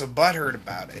people got so butthurt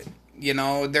about it.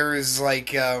 There is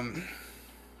like,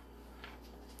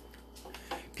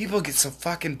 people get so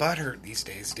fucking butthurt these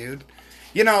days, dude.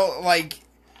 Like,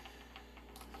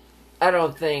 I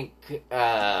don't think,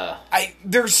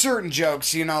 there's certain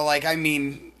jokes, like, I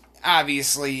mean,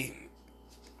 obviously,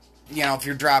 if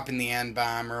you're dropping the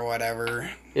N-bomb or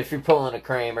whatever. If you're pulling a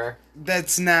Kramer.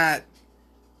 That's not,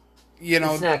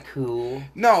 It's not cool.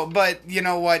 No, but you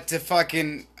know what, to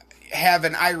fucking have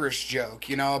an Irish joke,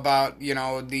 about,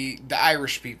 the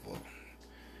Irish people.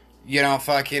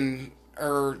 Fucking,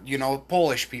 or,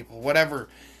 Polish people, whatever.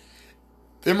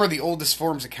 Them are the oldest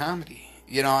forms of comedy.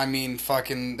 I mean,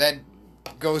 fucking, that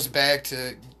goes back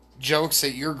to jokes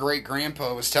that your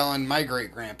great-grandpa was telling my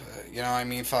great-grandpa. I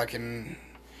mean, fucking...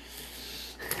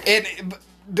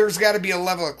 There's got to be a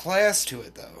level of class to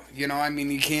it, though. I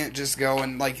mean, you can't just go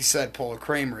and, like you said, pull a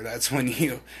Kramer. That's when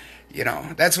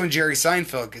that's when Jerry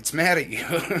Seinfeld gets mad at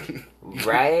you.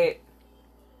 Right?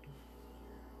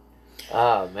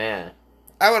 Oh, man.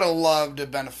 I would have loved to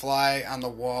have been a fly on the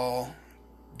wall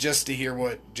just to hear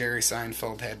what Jerry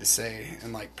Seinfeld had to say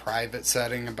in, like, private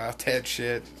setting about that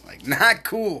shit. Like, not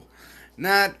cool.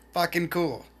 Not fucking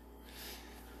cool.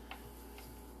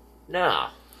 No,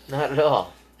 not at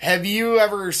all. Have you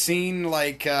ever seen,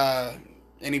 like,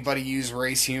 anybody use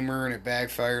race humor and it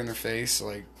backfire in their face,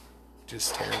 like,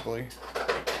 just terribly?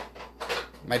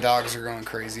 My dogs are going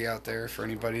crazy out there for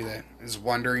anybody that is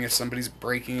wondering if somebody's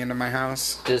breaking into my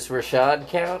house. Does Rashad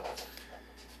count?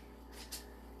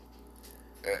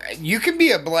 You can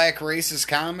be a black racist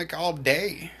comic all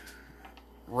day.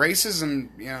 Racism,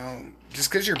 just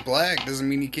because you're black doesn't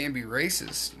mean you can't be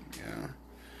racist,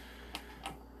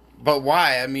 But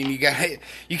why? I mean, you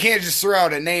can't just throw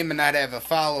out a name and not have a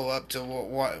follow up to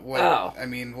what. Oh. I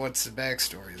mean, what's the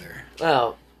backstory there?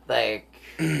 Well, like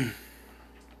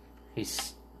he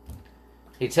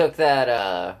took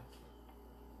that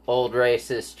old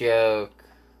racist joke,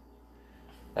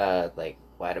 like,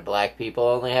 why do black people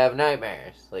only have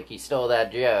nightmares? Like, he stole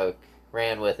that joke,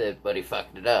 ran with it, but he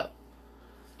fucked it up.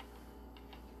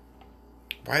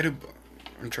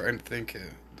 I'm trying to think.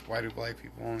 Why do black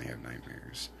people only have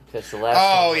nightmares? Because the last.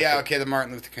 Oh yeah, okay, the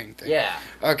Martin Luther King thing. Yeah.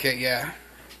 Okay, yeah.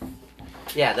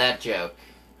 Yeah, that joke.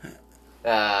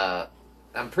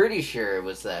 I'm pretty sure it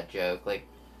was that joke. Like,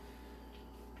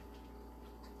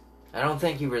 I don't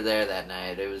think you were there that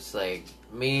night. It was like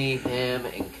me, him,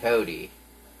 and Cody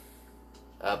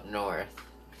up north.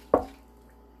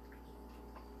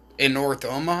 In North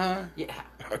Omaha? Yeah.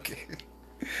 Okay.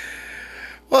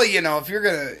 Well, if you're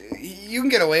gonna... You can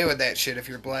get away with that shit if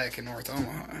you're black in North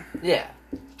Omaha. Yeah.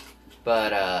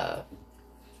 But,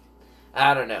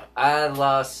 I don't know. I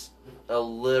lost a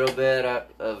little bit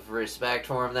of respect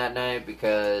for him that night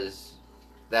because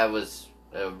that was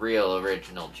a real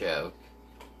original joke.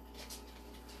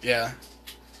 Yeah.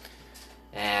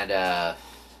 And,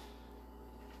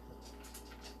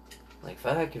 like,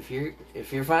 fuck, if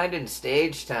you're finding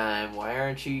stage time, why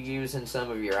aren't you using some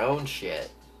of your own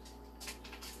shit?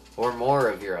 Or more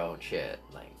of your own shit.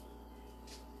 Like,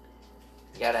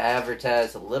 you gotta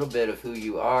advertise a little bit of who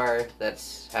you are.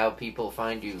 That's how people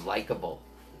find you likable.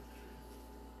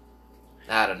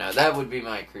 I don't know. That would be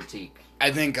my critique.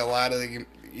 I think a lot of the,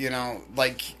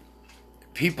 like,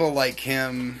 people like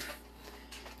him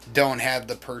don't have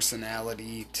the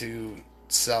personality to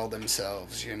sell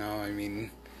themselves, I mean...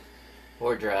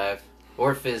 Or drive.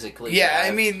 Or physically Yeah,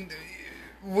 drive. I mean,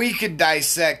 we could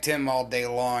dissect him all day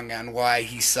long on why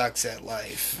he sucks at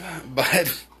life.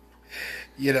 But,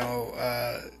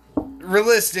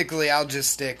 realistically, I'll just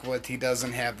stick with he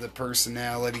doesn't have the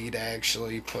personality to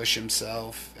actually push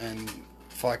himself and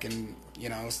fucking,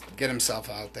 get himself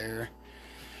out there.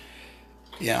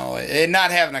 And not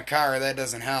having a car, that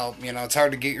doesn't help. It's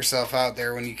hard to get yourself out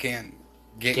there when you can't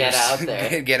get out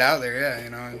there. Get out there,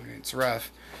 yeah, it's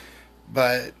rough.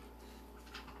 But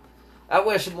I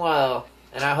wish him well,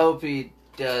 and I hope he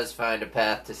does find a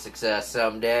path to success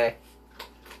someday.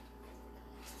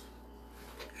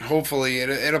 Hopefully,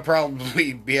 it'll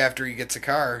probably be after he gets a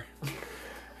car.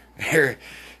 The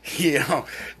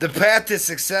path to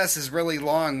success is really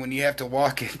long when you have to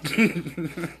walk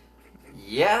it.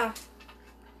 Yeah.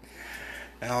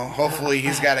 You know, hopefully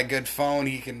he's got a good phone.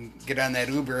 He can get on that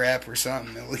Uber app or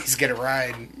something. At least get a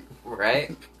ride.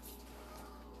 Right?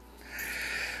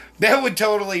 That would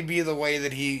totally be the way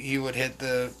that he would hit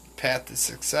the path to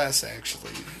success,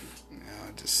 actually. You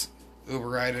know, just Uber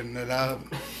riding it up.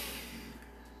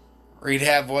 Or he'd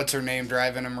have what's-her-name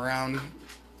driving him around.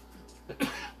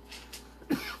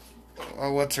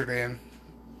 Oh, what's her name?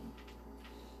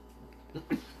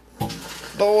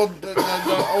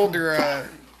 The older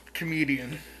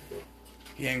comedian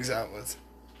he hangs out with.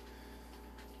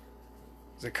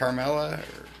 Is it Carmela?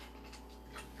 Or?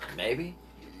 Maybe.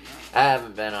 I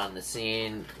haven't been on the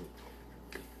scene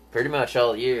pretty much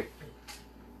all year.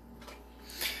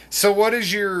 So what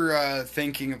is your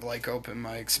thinking of, like, open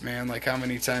mics, man? Like, how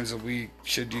many times a week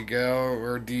should you go?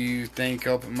 Or do you think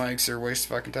open mics are a waste of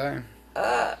fucking time?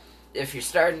 If you're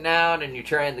starting out and you're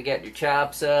trying to get your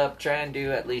chops up, try and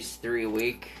do at least 3 a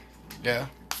week. Yeah.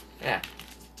 Yeah.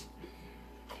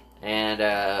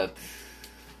 And,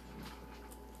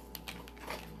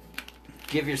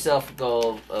 give yourself a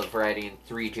goal of writing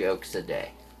 3 jokes a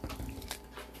day.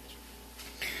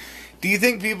 Do you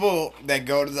think people that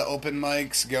go to the open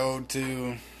mics go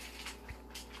to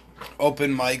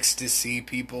open mics to see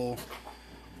people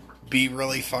be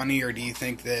really funny, or do you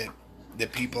think that the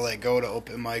people that go to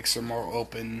open mics are more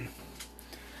open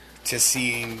to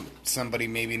seeing somebody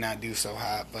maybe not do so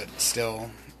hot, but still?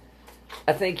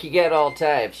 I think you get all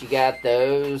types. You got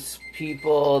those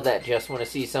people that just want to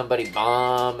see somebody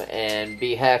bomb and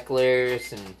be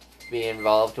hecklers and be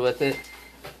involved with it.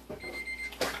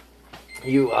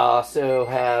 You also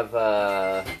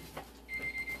have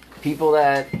people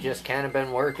that just kind of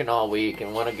been working all week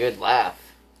and want a good laugh.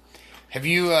 Have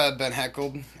you been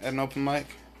heckled at an open mic?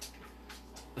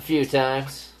 A few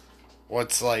times.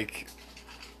 What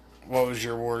was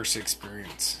your worst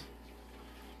experience?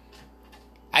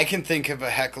 I can think of a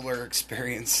heckler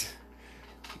experience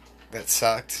that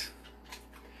sucked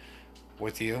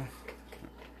with you.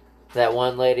 That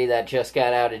one lady that just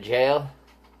got out of jail?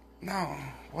 No.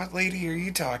 What lady are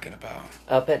you talking about?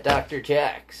 Up at Dr.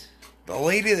 Jack's. The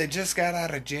lady that just got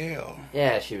out of jail.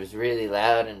 Yeah, she was really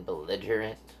loud and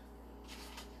belligerent.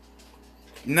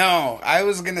 No, I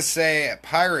was gonna say at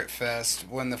Pirate Fest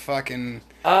when the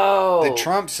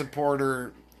Trump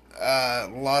supporter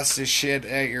lost his shit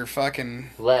at your fucking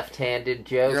left-handed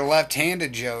joke. Your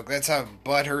left-handed joke. That's how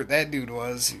butthurt that dude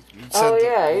was. He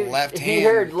He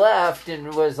heard left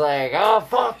and was like, "Oh,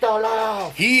 fuck the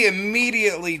left." He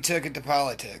immediately took it to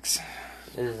politics.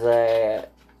 It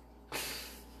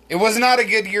was not a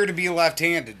good year to be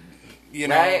left-handed. You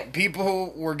know, right?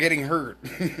 People were getting hurt.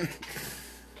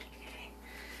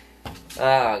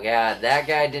 Oh, God. That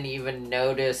guy didn't even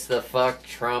notice the fuck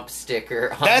Trump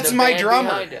sticker on That's my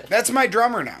drummer. That's my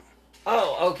drummer now.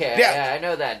 Oh, okay. Yeah, I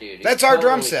know that dude. He's That's our totally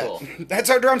drum set. cool. That's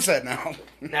our drum set now.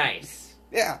 Nice.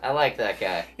 Yeah. I like that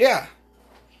guy. Yeah.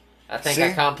 I think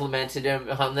I complimented him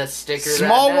on this sticker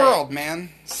Small that night. world, man.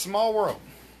 Small world.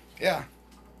 Yeah.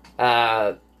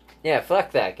 Yeah,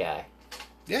 fuck that guy.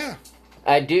 Yeah.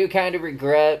 I do kind of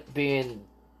regret being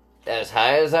as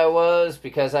high as I was,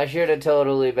 because I should have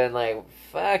totally been like,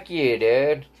 fuck you,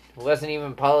 dude. It wasn't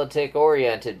even politic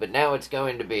oriented, but now it's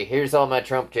going to be. Here's all my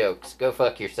Trump jokes. Go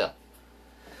fuck yourself.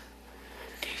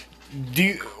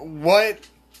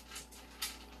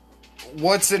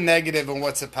 What's a negative and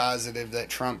what's a positive that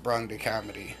Trump brought to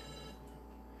comedy?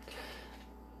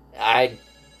 I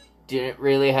didn't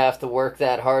really have to work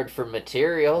that hard for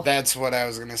material. That's what I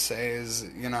was going to say is,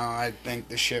 I think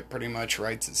the shit pretty much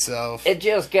writes itself. It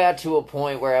just got to a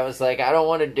point where I was like, I don't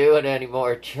want to do it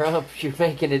anymore. Trump, you're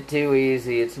making it too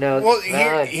easy. It's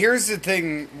here's the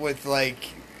thing with,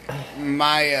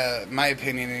 my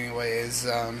opinion anyway is,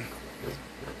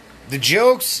 the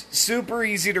joke's super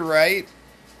easy to write.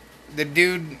 The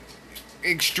dude,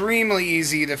 extremely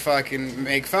easy to fucking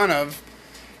make fun of.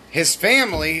 His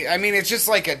family, I mean, it's just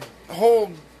like a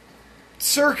whole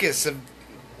circus of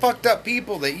fucked up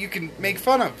people that you can make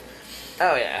fun of.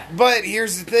 Oh, yeah. But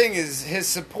here's the thing is, his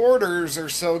supporters are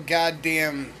so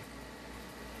goddamn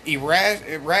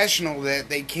irrational that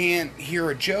they can't hear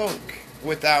a joke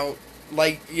without,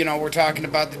 we're talking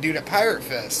about the dude at Pirate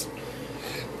Fest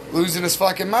losing his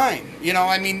fucking mind.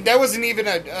 I mean, that wasn't even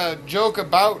a joke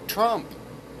about Trump.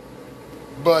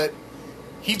 But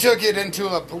he took it into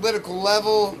a political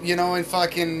level, and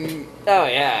fucking... Oh,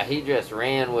 yeah, he just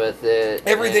ran with it.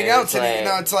 Everything else,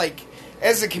 it's like,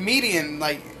 as a comedian,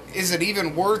 is it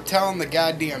even worth telling the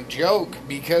goddamn joke?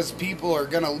 Because people are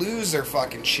gonna lose their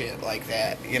fucking shit like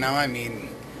that, I mean...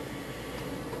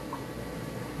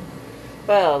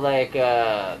 Well,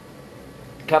 a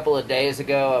couple of days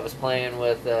ago, I was playing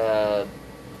with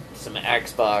some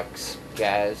Xbox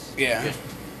guys. Yeah. Just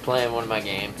playing one of my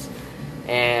games.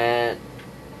 And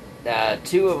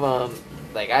two of them,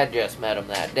 like, I just met them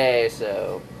that day,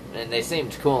 so... And they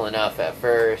seemed cool enough at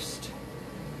first.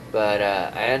 But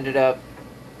I ended up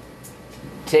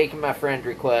taking my friend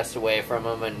request away from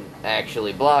them and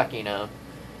actually blocking them.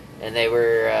 And they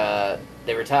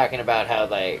were talking about how,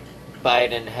 like,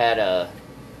 Biden had a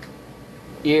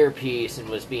earpiece and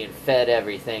was being fed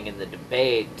everything in the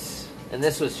debates. And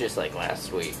this was just, like,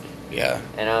 last week. Yeah.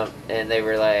 And they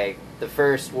were like, the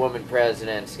first woman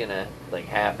president's gonna, like,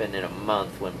 happen in a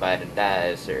month when Biden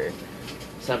dies, or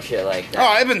some shit like that. Oh,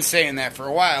 I've been saying that for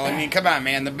a while. I mean, come on,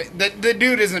 man. The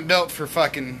dude isn't built for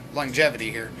fucking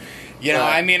longevity here. You know,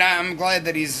 I mean, I'm glad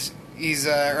that he's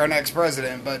our next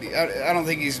president, but I don't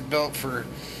think he's built for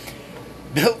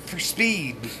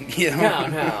speed. You know?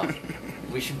 No.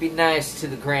 We should be nice to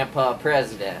the grandpa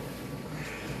president.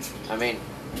 I mean,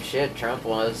 shit, Trump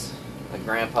was a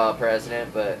grandpa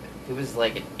president, but he was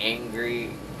like an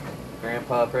angry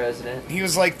grandpa president. He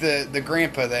was like the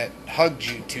grandpa that hugged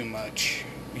you too much.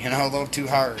 You know, a little too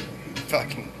hard.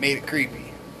 Fucking made it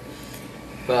creepy.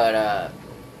 But,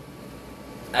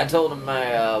 I told him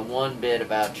my one bit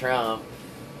about Trump,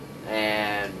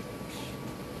 and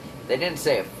they didn't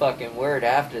say a fucking word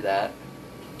after that.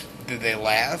 Did they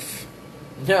laugh?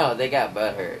 No, they got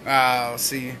butthurt. Oh,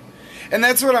 see. And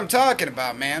that's what I'm talking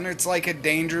about, man. It's like a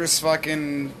dangerous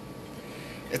fucking...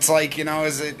 It's like, you know,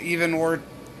 is it even worth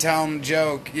telling a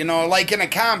joke? You know, like in a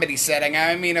comedy setting.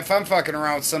 I mean, if I'm fucking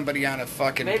around with somebody on a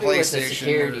fucking Maybe PlayStation with a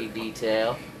security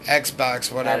detail.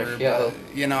 Xbox, whatever. But,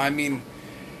 you know, I mean...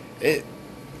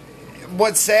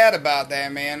 What's sad about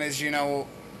that, man, is, you know...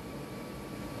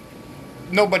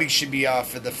 Nobody should be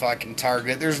off of the fucking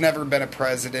target. There's never been a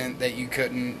president that you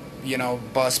couldn't, you know,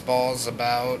 bust balls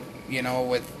about, you know,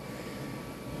 with,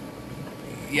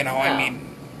 you know, I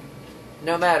mean...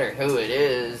 No matter who it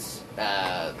is,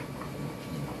 the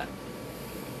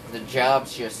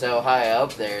job's just so high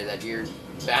up there that you're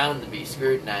bound to be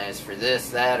scrutinized for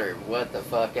this, that, or what the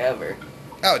fuck ever.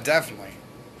 Oh, definitely.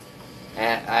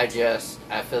 And I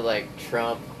feel like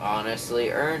Trump honestly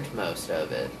earned most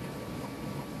of it.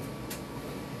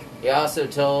 He also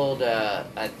told,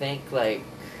 I think, like,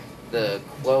 the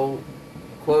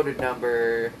quoted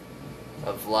number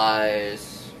of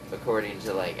lies, according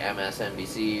to, like,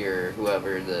 MSNBC or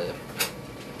whoever the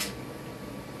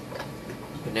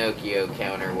Pinocchio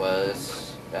counter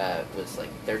was like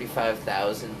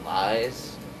 35,000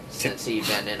 lies since he'd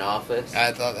been in office.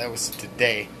 I thought that was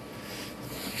today.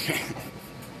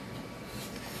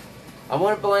 I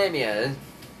wouldn't blame you.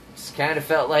 It's kind of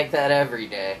felt like that every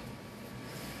day.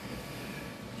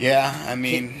 Yeah, I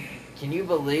mean... Can you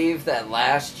believe that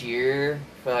last year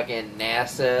fucking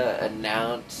NASA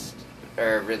announced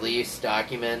or released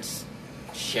documents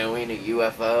showing a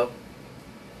UFO?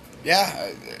 Yeah,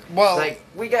 well... Like,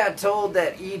 we got told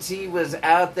that E.T. was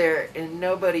out there and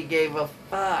nobody gave a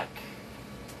fuck.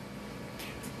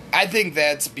 I think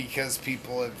that's because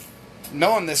people have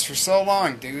known this for so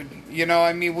long, dude. You know,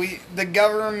 I mean, the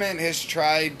government has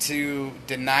tried to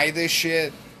deny this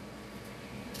shit.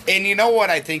 And you know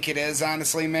what I think it is,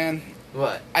 honestly, man?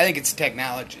 What? I think it's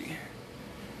technology.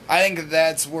 I think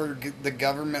that's where the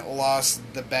government lost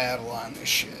the battle on this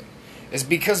shit. Is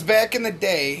because back in the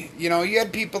day, you know, you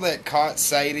had people that caught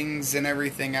sightings and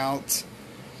everything else.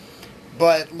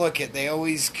 But look they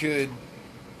always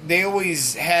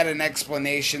had an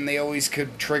explanation. They always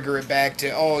could trigger it back to,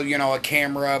 oh, you know, a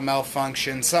camera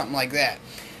malfunction, something like that.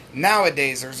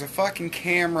 Nowadays, there's a fucking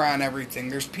camera on everything.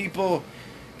 There's people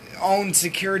own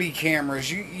security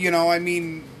cameras. You know, I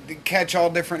mean, catch all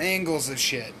different angles of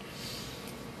shit.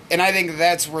 And I think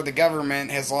that's where the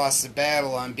government has lost the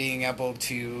battle on being able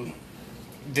to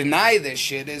deny this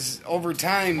shit. Is over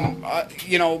time,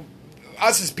 you know,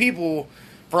 us as people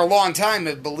for a long time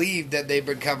have believed that they've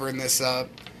been covering this up.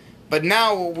 But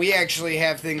now we actually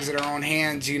have things in our own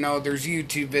hands. You know, there's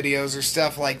YouTube videos or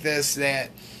stuff like this that,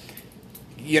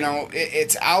 you know,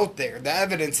 it's out there. The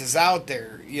evidence is out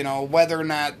there. You know, whether or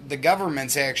not the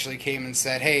governments actually came and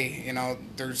said, hey, you know,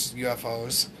 there's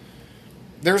UFOs.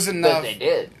 There's enough. But they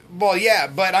did. Well, yeah,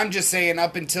 but I'm just saying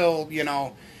up until, you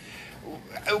know,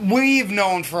 we've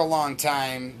known for a long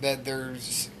time that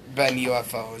there's been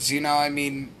UFOs. You know, I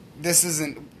mean, this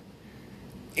isn't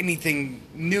anything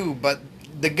new, but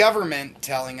the government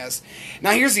telling us.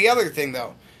 Now, here's the other thing,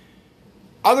 though.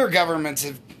 Other governments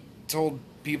have told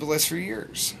people this for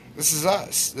years. This is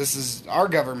us. This is our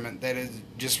government that has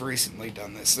just recently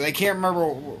done this. I can't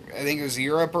remember, I think it was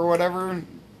Europe or whatever,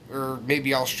 or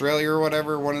maybe Australia or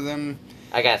whatever, one of them.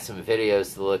 I got some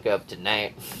videos to look up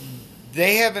tonight.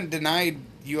 They haven't denied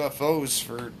UFOs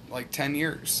for like 10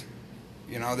 years.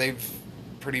 You know, they've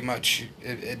pretty much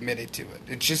admitted to it.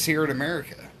 It's just here in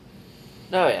America.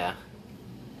 Oh, yeah.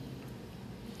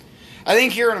 I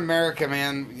think here in America,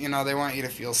 man, you know, they want you to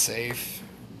feel safe.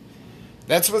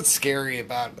 That's what's scary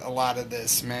about a lot of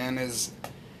this, man, is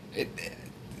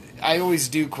I always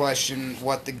do question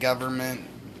what the government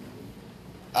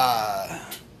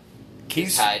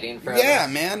keeps hiding from Yeah,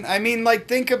 us. man. I mean, like,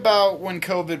 think about when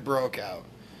COVID broke out.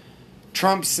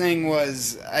 Trump's thing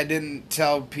was, I didn't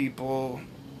tell people,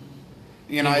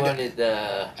 you know, I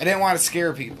didn't want to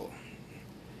scare people.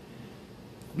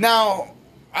 Now,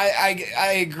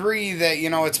 I agree that, you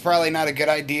know, it's probably not a good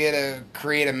idea to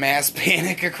create a mass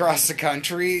panic across the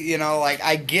country. You know, like,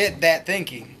 I get that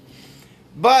thinking.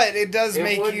 But it does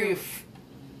make you...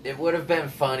 It would have been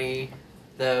funny,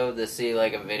 though, to see,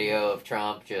 like, a video of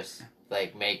Trump just,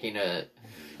 like, making a...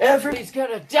 Everybody's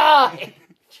gonna die!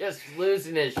 Just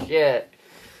losing his shit.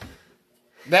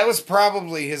 That was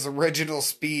probably his original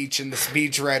speech, and the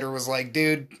speechwriter was like,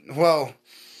 dude, well,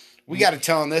 we got to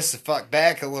tell him this to fuck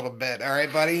back a little bit, all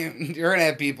right, buddy? You're going to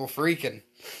have people freaking.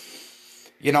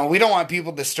 You know, we don't want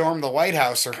people to storm the White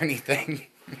House or anything.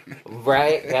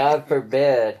 Right? God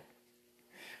forbid.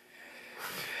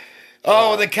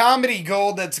 Oh, the comedy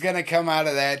gold that's going to come out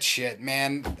of that shit,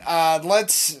 man.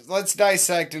 Let's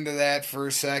dissect into that for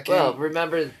a second. Well,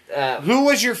 remember... who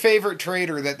was your favorite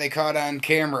traitor that they caught on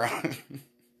camera?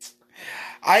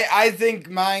 I think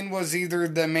mine was either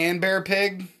the Man Bear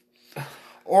Pig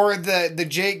or the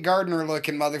Jake Gardner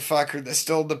looking motherfucker that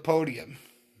stole the podium.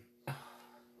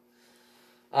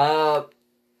 I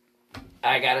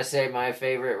gotta say my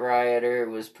favorite rioter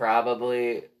was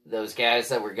probably those guys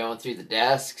that were going through the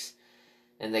desks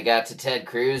and they got to Ted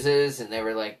Cruz's and they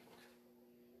were like,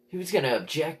 he was gonna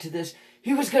object to this.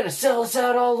 He was gonna sell us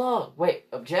out all along. Wait,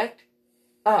 object?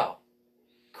 Oh,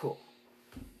 cool.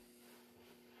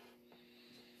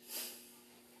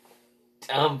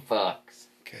 Dumb fucks.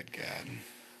 Good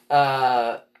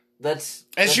God. That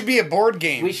should be a board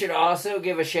game. We should also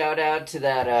give a shout out to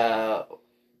that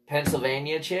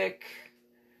Pennsylvania chick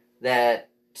that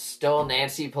stole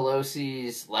Nancy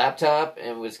Pelosi's laptop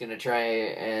and was going to try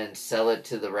and sell it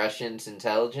to the Russians'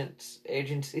 intelligence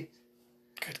agencies.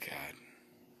 Good God.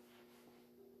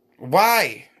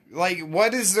 Why? Like,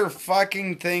 what is their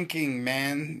fucking thinking,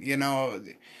 man? You know,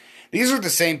 these are the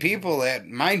same people that,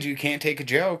 mind you, can't take a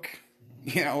joke.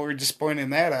 You know, we're just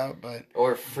pointing that out, but...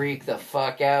 Or freak the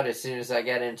fuck out as soon as I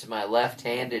get into my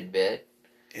left-handed bit.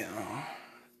 You know...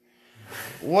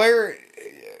 Where...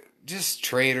 Just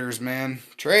traitors, man.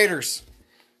 Traitors.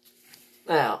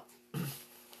 Now...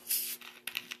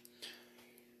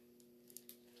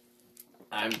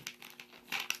 I'm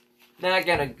not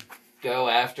gonna go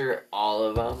after all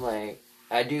of them. Like,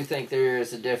 I do think there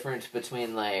is a difference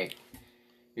between, like,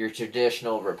 your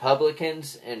traditional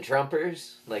Republicans and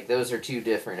Trumpers. Like, those are two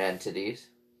different entities.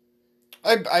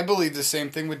 I believe the same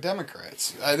thing with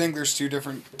Democrats. I think there's two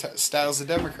different styles of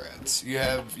Democrats. You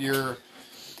have your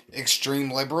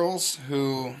extreme liberals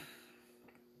who,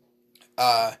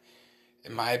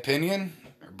 in my opinion,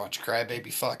 are a bunch of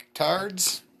crybaby fucking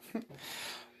tards.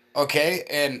 Okay,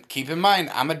 and keep in mind,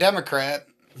 I'm a Democrat.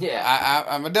 Yeah.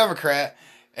 I'm a Democrat,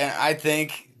 and I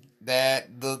think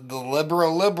that the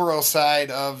liberal side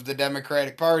of the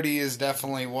Democratic Party is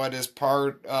definitely what is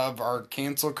part of our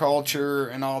cancel culture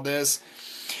and all this.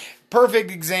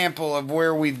 Perfect example of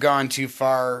where we've gone too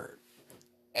far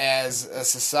as a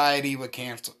society with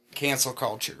cancel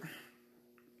culture.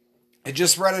 I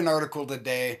just read an article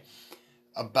today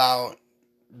about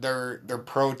they're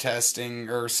protesting,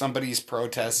 or somebody's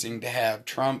protesting to have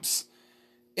Trump's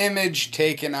image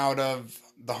taken out of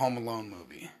the Home Alone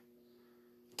movie,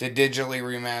 to digitally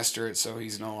remaster it so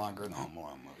he's no longer in the Home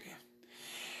Alone movie.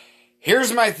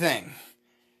 Here's my thing.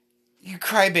 You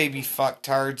crybaby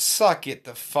fucktards, suck it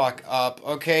the fuck up,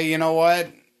 okay? You know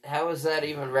what? How is that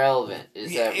even relevant?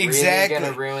 Is that exactly really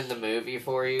going to ruin the movie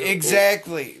for you?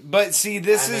 Exactly. But see,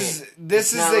 this is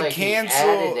the like cancel.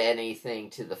 He added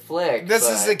anything to the flick. This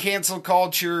is the cancel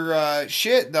culture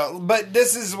shit, though. But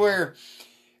this is where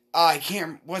I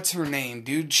can't. What's her name,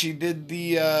 dude? She did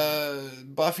the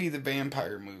Buffy the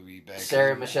Vampire movie back.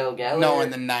 Sarah Michelle Gellar. No,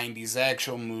 in the '90s,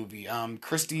 actual movie.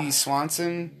 Christy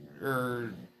Swanson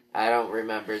or. I don't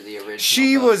remember the original.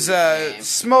 She was a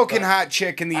smoking hot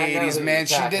chick in the I know 80s, who man.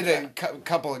 you're She did a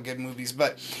couple of good movies.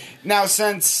 But now,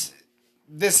 since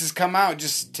this has come out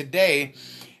just today,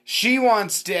 she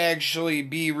wants to actually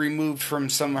be removed from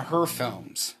some of her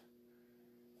films.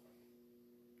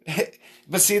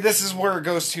 But see, this is where it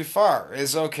goes too far.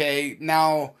 Is okay,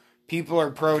 now people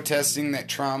are protesting that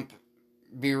Trump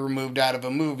be removed out of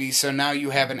a movie, so now you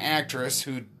have an actress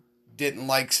who didn't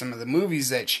like some of the movies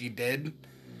that she did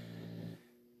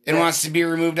and wants to be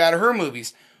removed out of her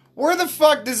movies. Where the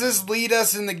fuck does this lead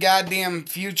us in the goddamn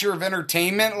future of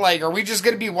entertainment? Like, are we just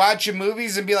going to be watching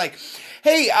movies and be like,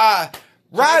 hey,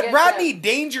 Rodney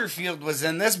Dangerfield was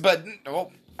in this, but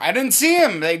I didn't see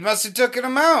him. They must have taken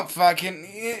him out. Fucking,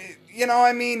 you know,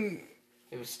 I mean...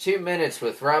 It was 2 minutes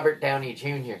with Robert Downey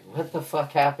Jr. What the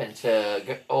fuck happened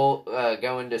to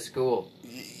going to school?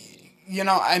 You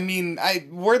know, I mean,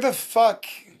 where the fuck...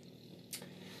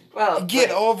 Well,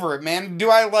 get over it, man. Do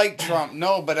I like Trump?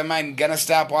 No, but am I gonna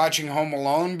stop watching Home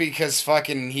Alone because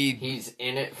fucking he's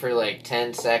in it for like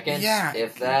 10 seconds? Yeah.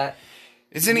 If that...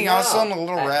 Isn't he also in the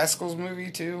Little Rascals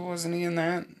movie, too? Wasn't he in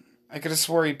that? I could have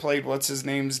swore he played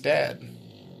what's-his-name's dad.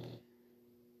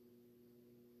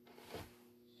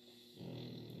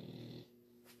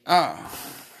 Oh.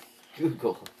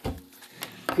 Google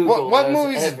what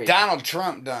movies has Donald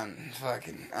Trump done?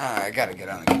 Fucking... I gotta get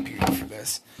on the computer for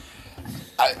this.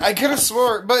 I could have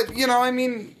swore, but, you know, I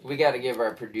mean... We gotta give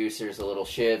our producers a little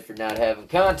shit for not having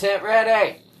content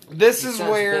ready. This is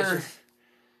where...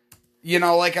 You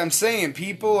know, like I'm saying,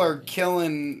 people are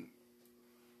killing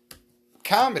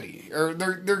comedy. Or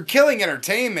they're killing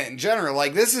entertainment in general.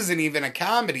 Like, this isn't even a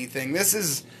comedy thing. This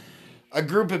is a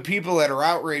group of people that are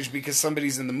outraged because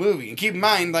somebody's in the movie. And keep in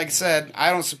mind, like I said,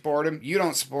 I don't support him. You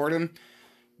don't support him.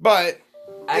 But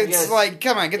it's like,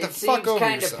 come on, get the fuck over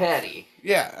yourself. It seems kind of petty.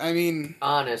 Yeah, I mean...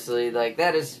 Honestly, like,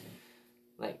 that is...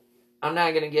 I'm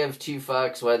not going to give two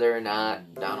fucks whether or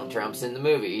not Donald Trump's in the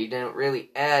movie. He didn't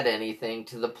really add anything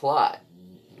to the plot.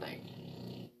 Like,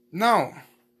 no.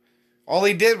 All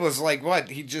he did was, like, what?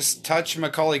 He just touched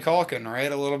Macaulay Culkin,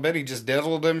 right? A little bit. He just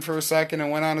diddled him for a second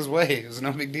and went on his way. It was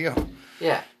no big deal.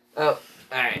 Yeah. Oh,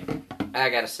 alright.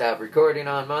 I got to stop recording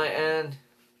on my end.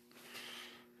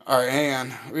 Alright, hang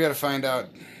on. We got to find out.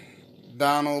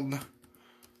 Donald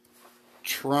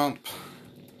Trump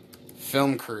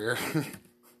film career.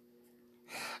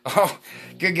 Oh,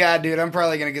 good God, dude. I'm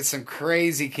probably going to get some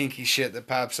crazy kinky shit that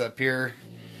pops up here.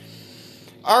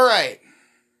 All right.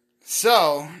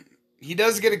 So, he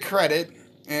does get a credit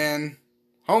in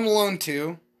Home Alone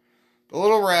 2, The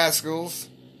Little Rascals,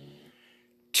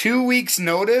 2 Weeks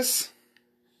Notice,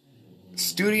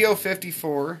 Studio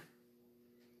 54,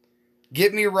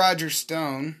 Get Me Roger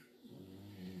Stone,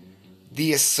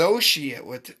 The Associate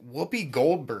with Whoopi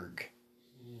Goldberg.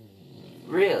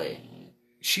 Really?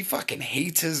 She fucking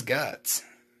hates his guts.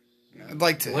 I'd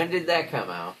like to... When did that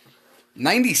come out?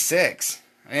 96.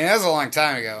 I mean, that was a long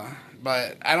time ago.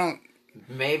 But I don't...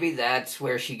 Maybe that's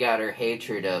where she got her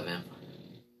hatred of him.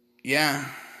 Yeah.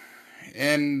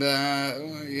 And,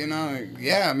 you know,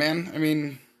 yeah, man. I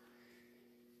mean...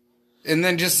 And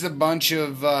then just a bunch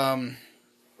of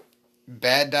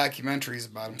bad documentaries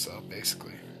about himself,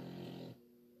 basically.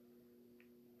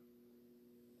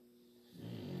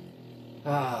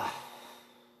 Ah...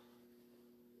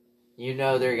 You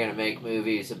know they're going to make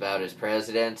movies about his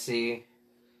presidency,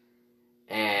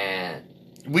 and...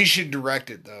 We should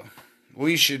direct it, though.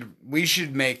 We should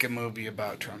make a movie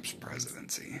about Trump's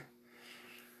presidency.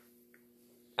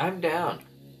 I'm down.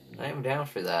 I am down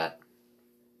for that.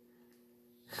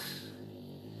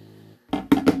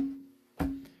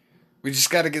 We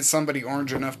just got to get somebody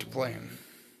orange enough to play him.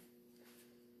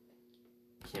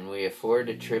 Can we afford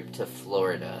a trip to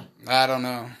Florida? I don't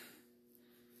know.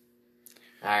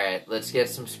 Alright, let's get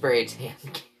some spray tan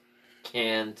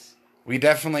cans. We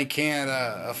definitely can't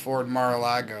afford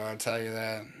Mar-a-Lago, I'll tell you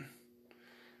that.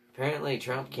 Apparently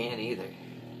Trump can't either.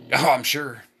 Oh, I'm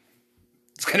sure.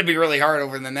 It's going to be really hard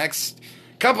over the next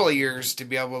couple of years to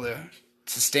be able to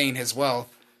sustain his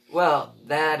wealth. Well,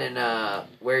 that and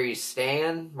where he's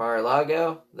staying,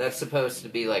 Mar-a-Lago, that's supposed to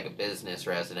be like a business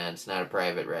residence, not a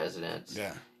private residence.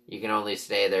 Yeah. You can only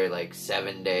stay there like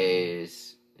 7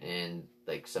 days in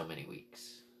like so many weeks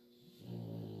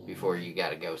before you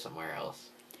gotta go somewhere else.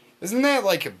 Isn't that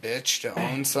like a bitch to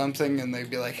own something and they'd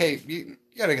be like, hey, you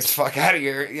gotta get the fuck out of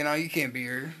here, you know, you can't be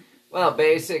here. Well,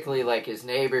 basically, like, his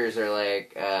neighbors are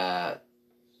like,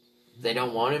 they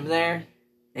don't want him there.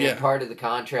 And part of the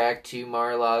contract to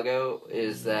Mar-a-Lago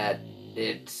is that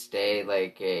it stay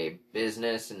like a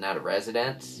business and not a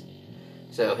residence.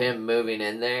 So him moving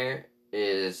in there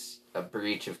is a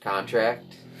breach of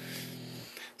contract.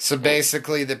 So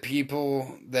basically the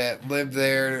people that live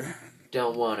there...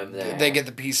 Don't want him there. They get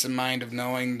the peace of mind of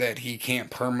knowing that he can't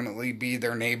permanently be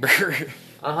their neighbor.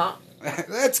 Uh-huh.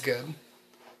 That's good.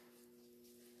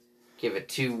 Give it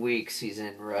 2 weeks, he's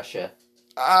in Russia.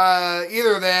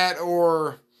 Either that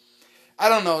or... I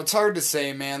don't know, it's hard to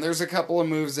say, man. There's a couple of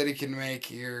moves that he can make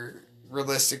here,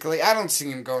 realistically. I don't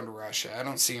see him going to Russia. I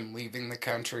don't see him leaving the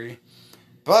country.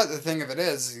 But the thing of it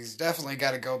is, he's definitely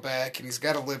got to go back and he's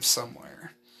got to live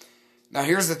somewhere. Now,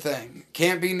 here's the thing.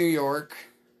 Can't be New York.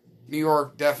 New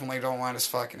York definitely don't want his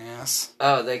fucking ass.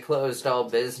 Oh, they closed all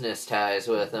business ties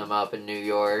with him up in New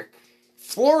York.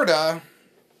 Florida,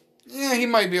 yeah, he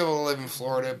might be able to live in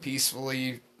Florida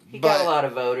peacefully. He got a lot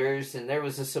of voters, and there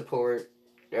was a support,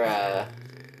 or a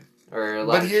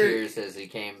lot of cheers as he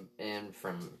came in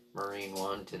from Marine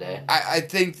One today. I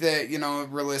think that,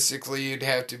 realistically, you'd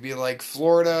have to be like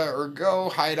Florida or go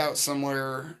hide out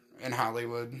somewhere in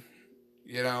Hollywood,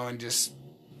 and just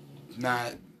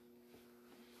not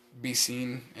be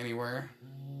seen anywhere,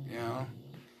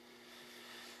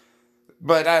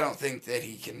 But I don't think that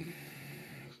he can.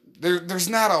 There's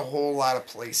not a whole lot of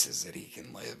places that he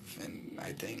can live and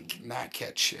I think not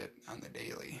catch shit on the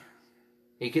daily.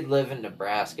 He could live in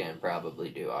Nebraska and probably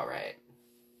do all right.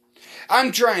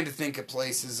 I'm trying to think of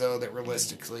places, though, that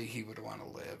realistically he would want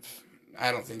to live.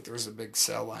 I don't think there's a big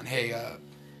sell on, hey,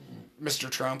 Mr.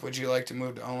 Trump, would you like to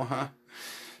move to Omaha?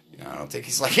 I don't think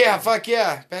he's like, yeah, fuck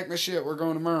yeah, pack my shit, we're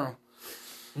going tomorrow.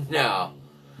 No.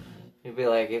 He'd be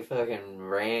like, it fucking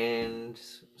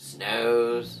rains,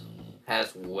 snows,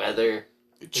 has weather.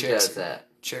 Who does that?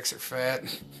 Chicks are fat.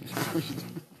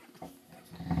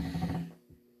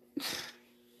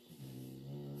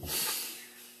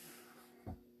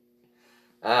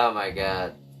 Oh my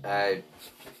god.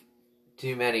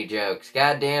 Too many jokes.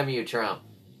 God damn you, Trump.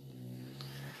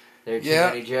 There are too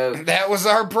many jokes. That was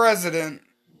our president.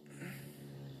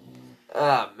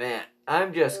 Oh man.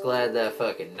 I'm just glad that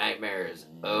fucking nightmare is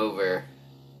over.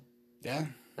 Yeah.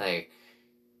 Like,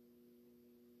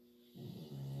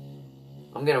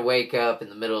 I'm gonna wake up in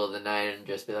the middle of the night and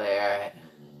just be like, alright,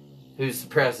 who's the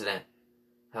president?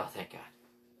 Oh, thank God.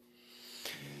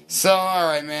 So,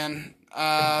 alright, man.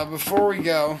 Before we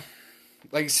go,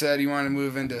 like you said, you want to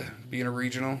move into being a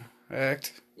regional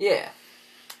act? Yeah.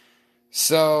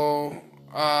 So,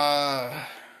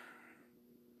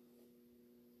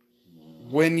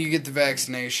 when you get the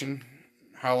vaccination,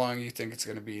 how long do you think it's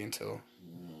going to be until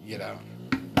you get out?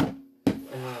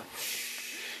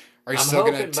 Are you still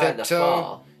going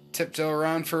to tiptoe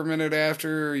around for a minute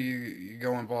after, or you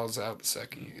going balls out the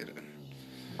second you get it?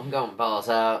 I'm going balls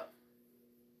out.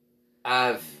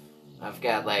 I've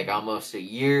got like almost a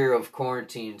year of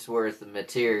quarantine's worth of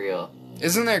material.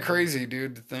 Isn't that crazy,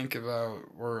 dude, to think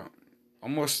about? We're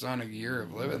almost on a year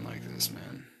of living like this,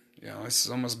 man. This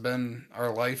has almost been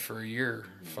our life for a year.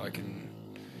 Fucking.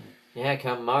 Yeah,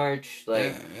 come March,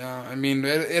 like. Yeah. I mean,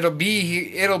 it'll be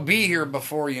here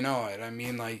before you know it. I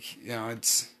mean, like,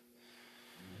 it's.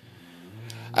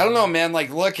 I don't know, man.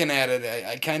 Like, looking at it,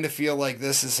 I kind of feel like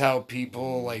this is how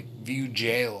people like view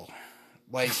jail.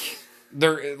 Like,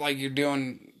 they're like you're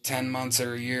doing 10 months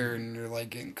or a year, and you're like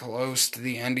getting close to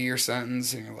the end of your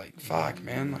sentence, and you're like, fuck,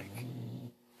 man. Like,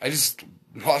 I just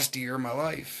lost a year of my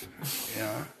life.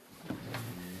 Yeah.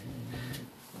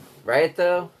 Right,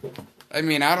 though? I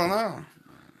mean, I don't know.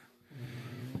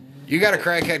 You got a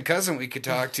crackhead cousin we could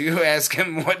talk to. Ask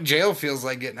him what jail feels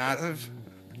like getting out of.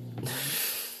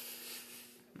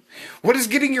 What does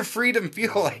getting your freedom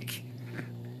feel like?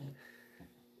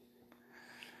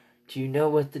 Do you know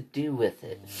what to do with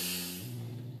it?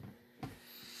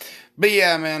 But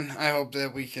yeah, man, I hope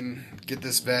that we can get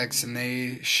this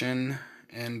vaccination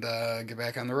and get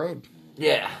back on the road.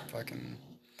 Yeah. Fucking.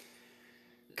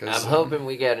 I'm hoping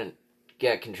we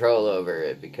get control over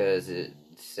it because it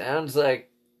sounds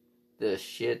like the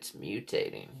shit's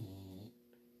mutating.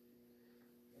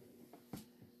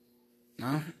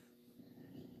 No?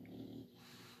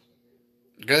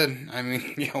 Good. I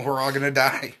mean, we're all gonna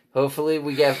die. Hopefully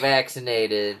we get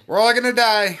vaccinated. We're all gonna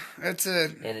die. That's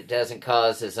it. And it doesn't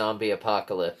cause a zombie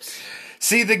apocalypse.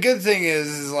 See, the good thing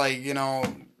is like,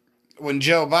 when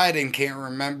Joe Biden can't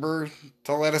remember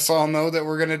to let us all know that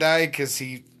we're gonna die because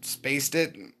he spaced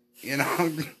it,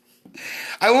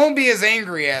 I won't be as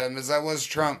angry at him as I was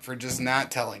Trump for just not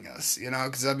telling us,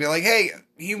 because I'll be like, hey,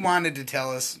 he wanted to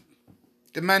tell us.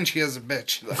 Dementia's a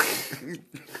bitch.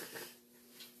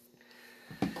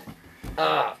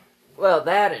 Well,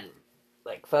 that and,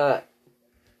 like, fuck.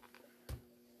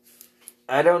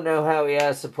 I don't know how he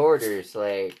has supporters.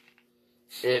 Like,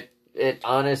 it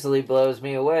honestly blows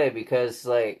me away because,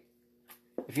 like,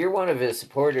 if you're one of his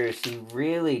supporters, he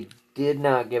really did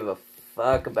not give a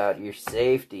fuck about your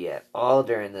safety at all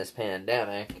during this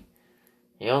pandemic.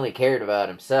 He only cared about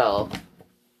himself.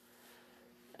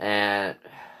 And,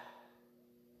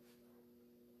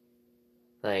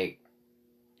 like...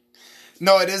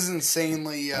 No, it is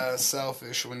insanely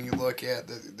selfish when you look at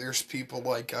there's people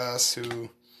like us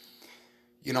who,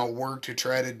 work to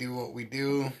try to do what we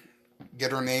do,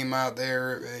 get our name out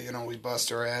there. We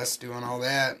bust our ass doing all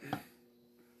that.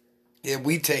 Yeah,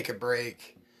 we take a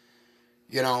break.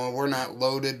 We're not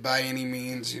loaded by any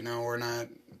means. We're not,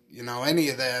 any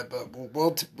of that. But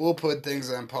we'll put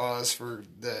things on pause for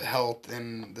the health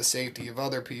and the safety of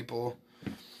other people,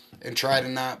 and try to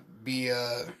not be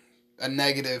a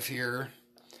negative here.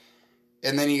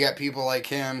 And then you got people like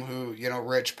him who,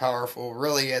 rich, powerful,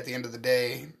 really at the end of the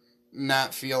day,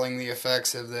 not feeling the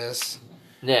effects of this.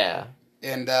 Yeah.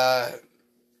 And,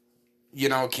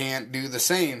 can't do the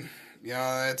same.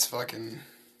 That's fucking...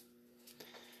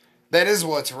 That is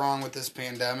what's wrong with this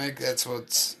pandemic. That's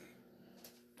what's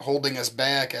holding us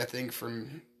back, I think,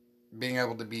 from being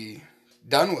able to be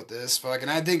done with this. Fucking,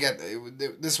 I think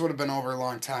this would have been over a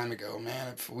long time ago,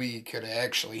 man, if we could have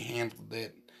actually handled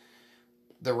it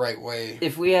the right way.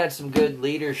 If we had some good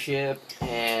leadership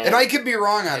and I could be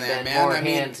wrong on that, man. More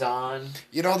hands-on.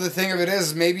 The thing of it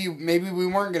is, maybe we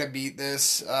weren't going to beat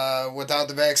this without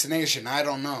the vaccination. I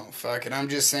don't know. Fucking, I'm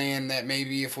just saying that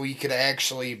maybe if we could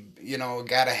actually,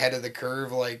 got ahead of the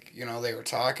curve like, they were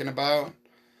talking about,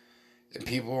 and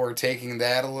people were taking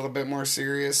that a little bit more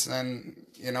serious, then,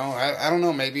 I don't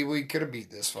know, maybe we could have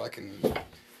beat this fucking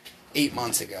 8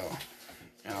 months ago,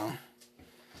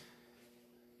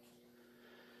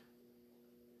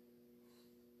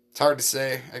 It's hard to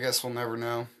say. I guess we'll never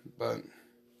know, but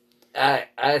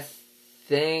I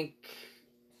think,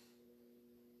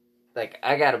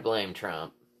 I gotta blame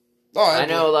Trump. Oh, I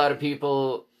know a lot of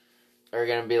people are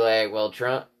gonna be like, well,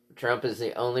 Trump is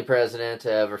the only president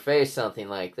to ever face something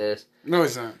like this. No,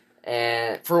 he's not.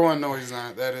 And for one, no, he's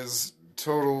not. That is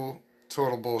total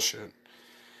bullshit.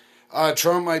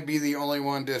 Trump might be the only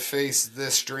one to face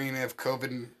this strain of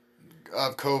COVID,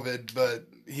 but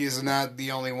he's not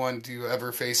the only one to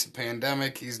ever face a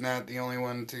pandemic. He's not the only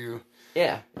one to...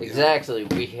 Yeah, exactly.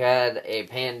 We had a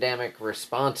pandemic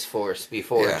response force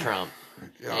before Trump.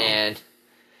 Yeah. And...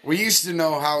 we used to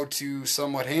know how to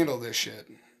somewhat handle this shit.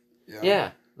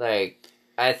 Yeah.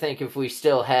 I think if we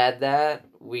still had that,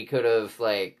 we could have,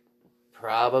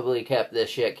 probably kept this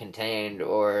shit contained,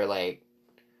 or,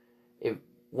 it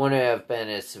wouldn't have been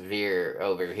as severe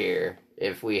over here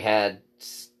if we had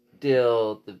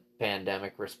still the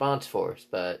pandemic response force,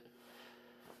 but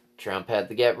Trump had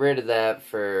to get rid of that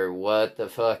for what the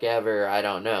fuck ever, I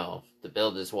don't know. To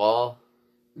build his wall?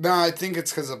 No, I think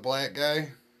it's because a black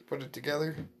guy put it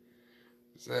together.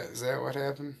 Is that what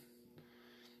happened?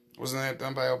 Wasn't that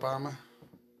done by Obama?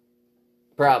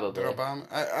 Probably. Did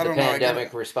Obama? I don't know.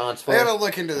 Pandemic response force. I gotta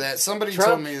look into that. Somebody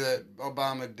told me that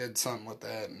Obama did something with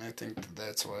that, and I think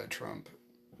that's why Trump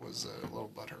was a little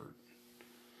butthurt.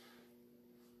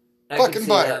 Fucking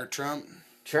butthurt, Trump.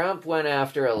 Trump went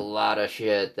after a lot of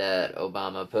shit that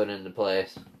Obama put into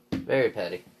place. Very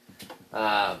petty.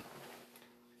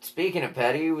 Speaking of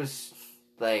petty, he was,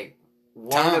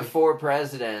 one of 4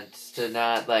 presidents to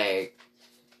not,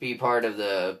 be part of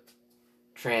the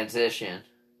transition.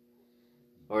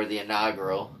 Or the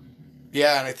inaugural.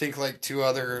 Yeah, and I think, 2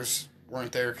 others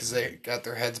weren't there because they got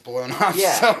their heads blown off.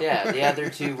 Yeah, so. Yeah, the other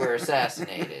 2 were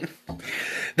assassinated.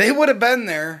 They would have been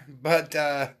there, but,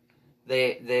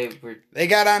 They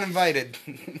got uninvited.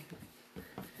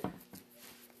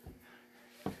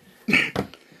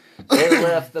 They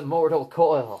left the mortal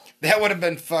coil. That would have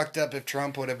been fucked up if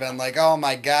Trump would have been like, oh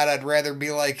my god, I'd rather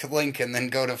be like Lincoln than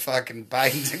go to fucking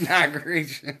Biden's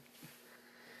inauguration.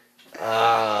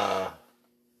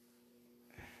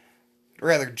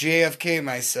 Rather JFK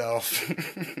myself.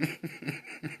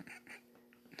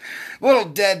 Little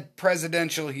dead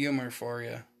presidential humor for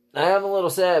you. I am a little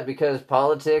sad because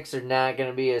politics are not going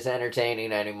to be as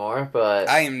entertaining anymore, but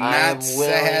I am not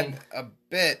sad a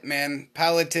bit, man.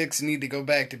 Politics need to go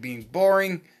back to being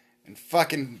boring and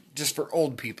fucking just for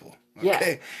old people.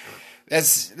 Okay? Yeah.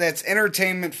 That's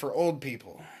entertainment for old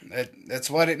people. That's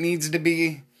what it needs to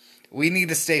be. We need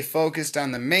to stay focused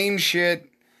on the main shit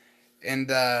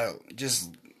and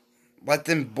just let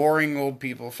them boring old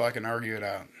people fucking argue it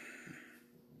out.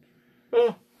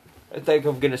 I think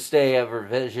I'm going to stay ever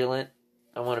vigilant.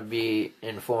 I want to be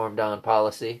informed on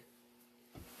policy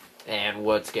and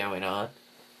what's going on.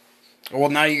 Well,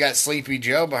 now you got Sleepy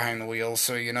Joe behind the wheel,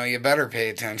 so you better pay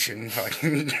attention.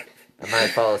 Fucking. I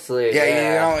might fall asleep.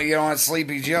 Yeah, you don't want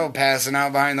Sleepy Joe passing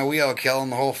out behind the wheel, killing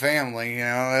the whole family.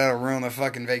 That'll ruin the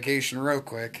fucking vacation real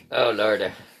quick. Oh,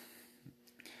 Lord.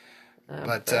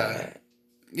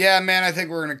 Yeah, man, I think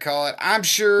we're going to call it. I'm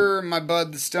sure my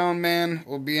bud, the Stone Man,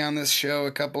 will be on this show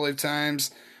a couple of times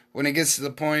when it gets to the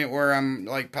point where I'm,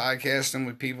 podcasting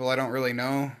with people I don't really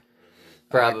know.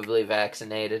 Probably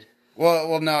vaccinated.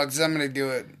 Well, no, because I'm going to do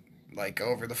it,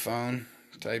 over the phone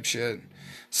type shit.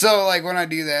 So, like, when I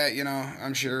do that, you know,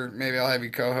 I'm sure maybe I'll have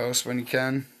you co-host when you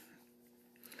can.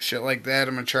 Shit like that.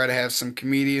 I'm going to try to have some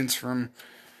comedians from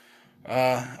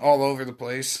all over the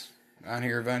place on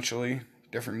here eventually.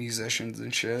 Different musicians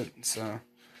and shit. So,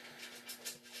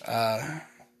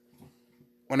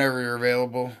 whenever you're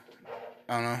available,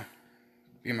 I don't know,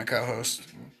 be my co-host.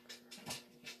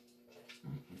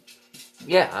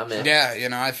 Yeah, I'm in. Yeah, you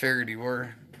know, I figured you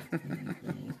were.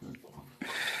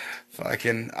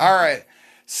 Fucking. Alright.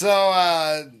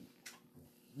 So,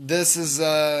 this is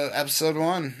episode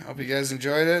 1. Hope you guys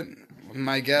enjoyed it.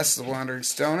 My guest, the Wandering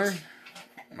Stoner.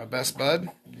 My best bud.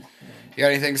 You got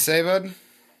anything to say, bud?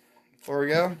 Before we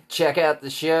go? Check out the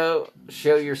show.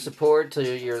 Show your support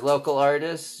to your local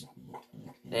artists.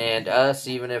 And us,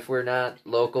 even if we're not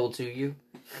local to you.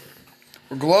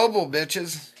 We're global,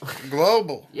 bitches. We're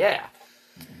global. Yeah.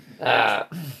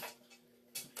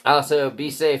 Also, be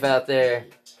safe out there.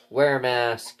 Wear a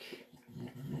mask.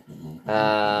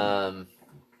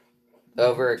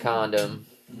 Over a condom.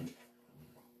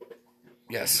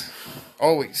 Yes.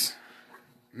 Always.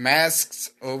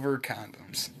 Masks over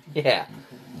condoms. Yeah.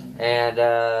 And,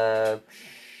 I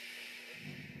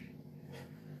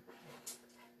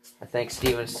think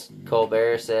Stephen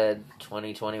Colbert said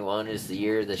 2021 is the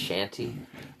year of the shanty.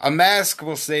 A mask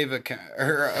will save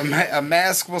a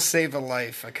mask will save a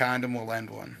life. A condom will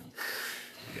end one.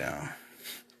 Yeah.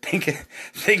 Think of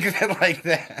it like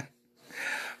that.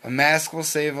 A mask will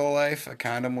save a life. A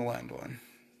condom will end one.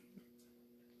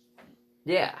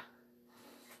 Yeah.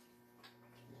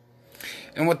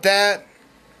 And with that,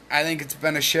 I think it's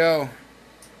been a show.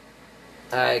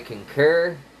 I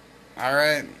concur. All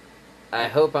right. I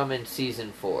hope I'm in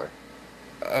season 4.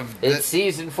 It's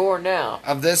season 4 now.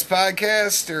 Of this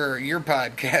podcast or your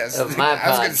podcast? Of my podcast. I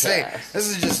was going to say, this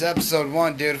is just episode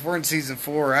 1, dude. If we're in season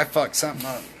 4, I fucked something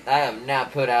up. I have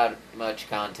not put out much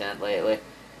content lately.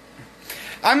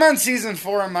 I'm on season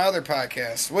 4 on my other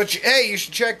podcast, which, hey, you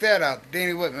should check that out. The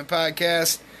Danny Whitman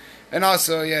podcast. And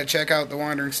also, yeah, check out the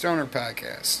Wandering Stoner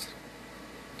podcast.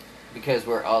 Because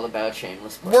we're all about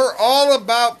shameless plug. We're all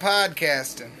about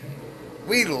podcasting.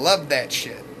 We love that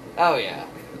shit. Oh, yeah.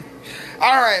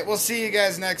 Alright, we'll see you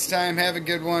guys next time. Have a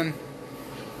good one.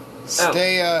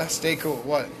 Stay cool.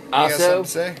 What? You also, got something to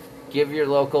say? Give your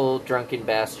local drunken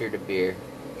bastard a beer.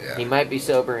 Yeah. He might be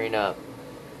sobering up.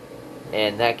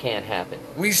 And that can't happen.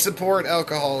 We support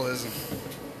alcoholism.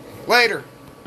 Later.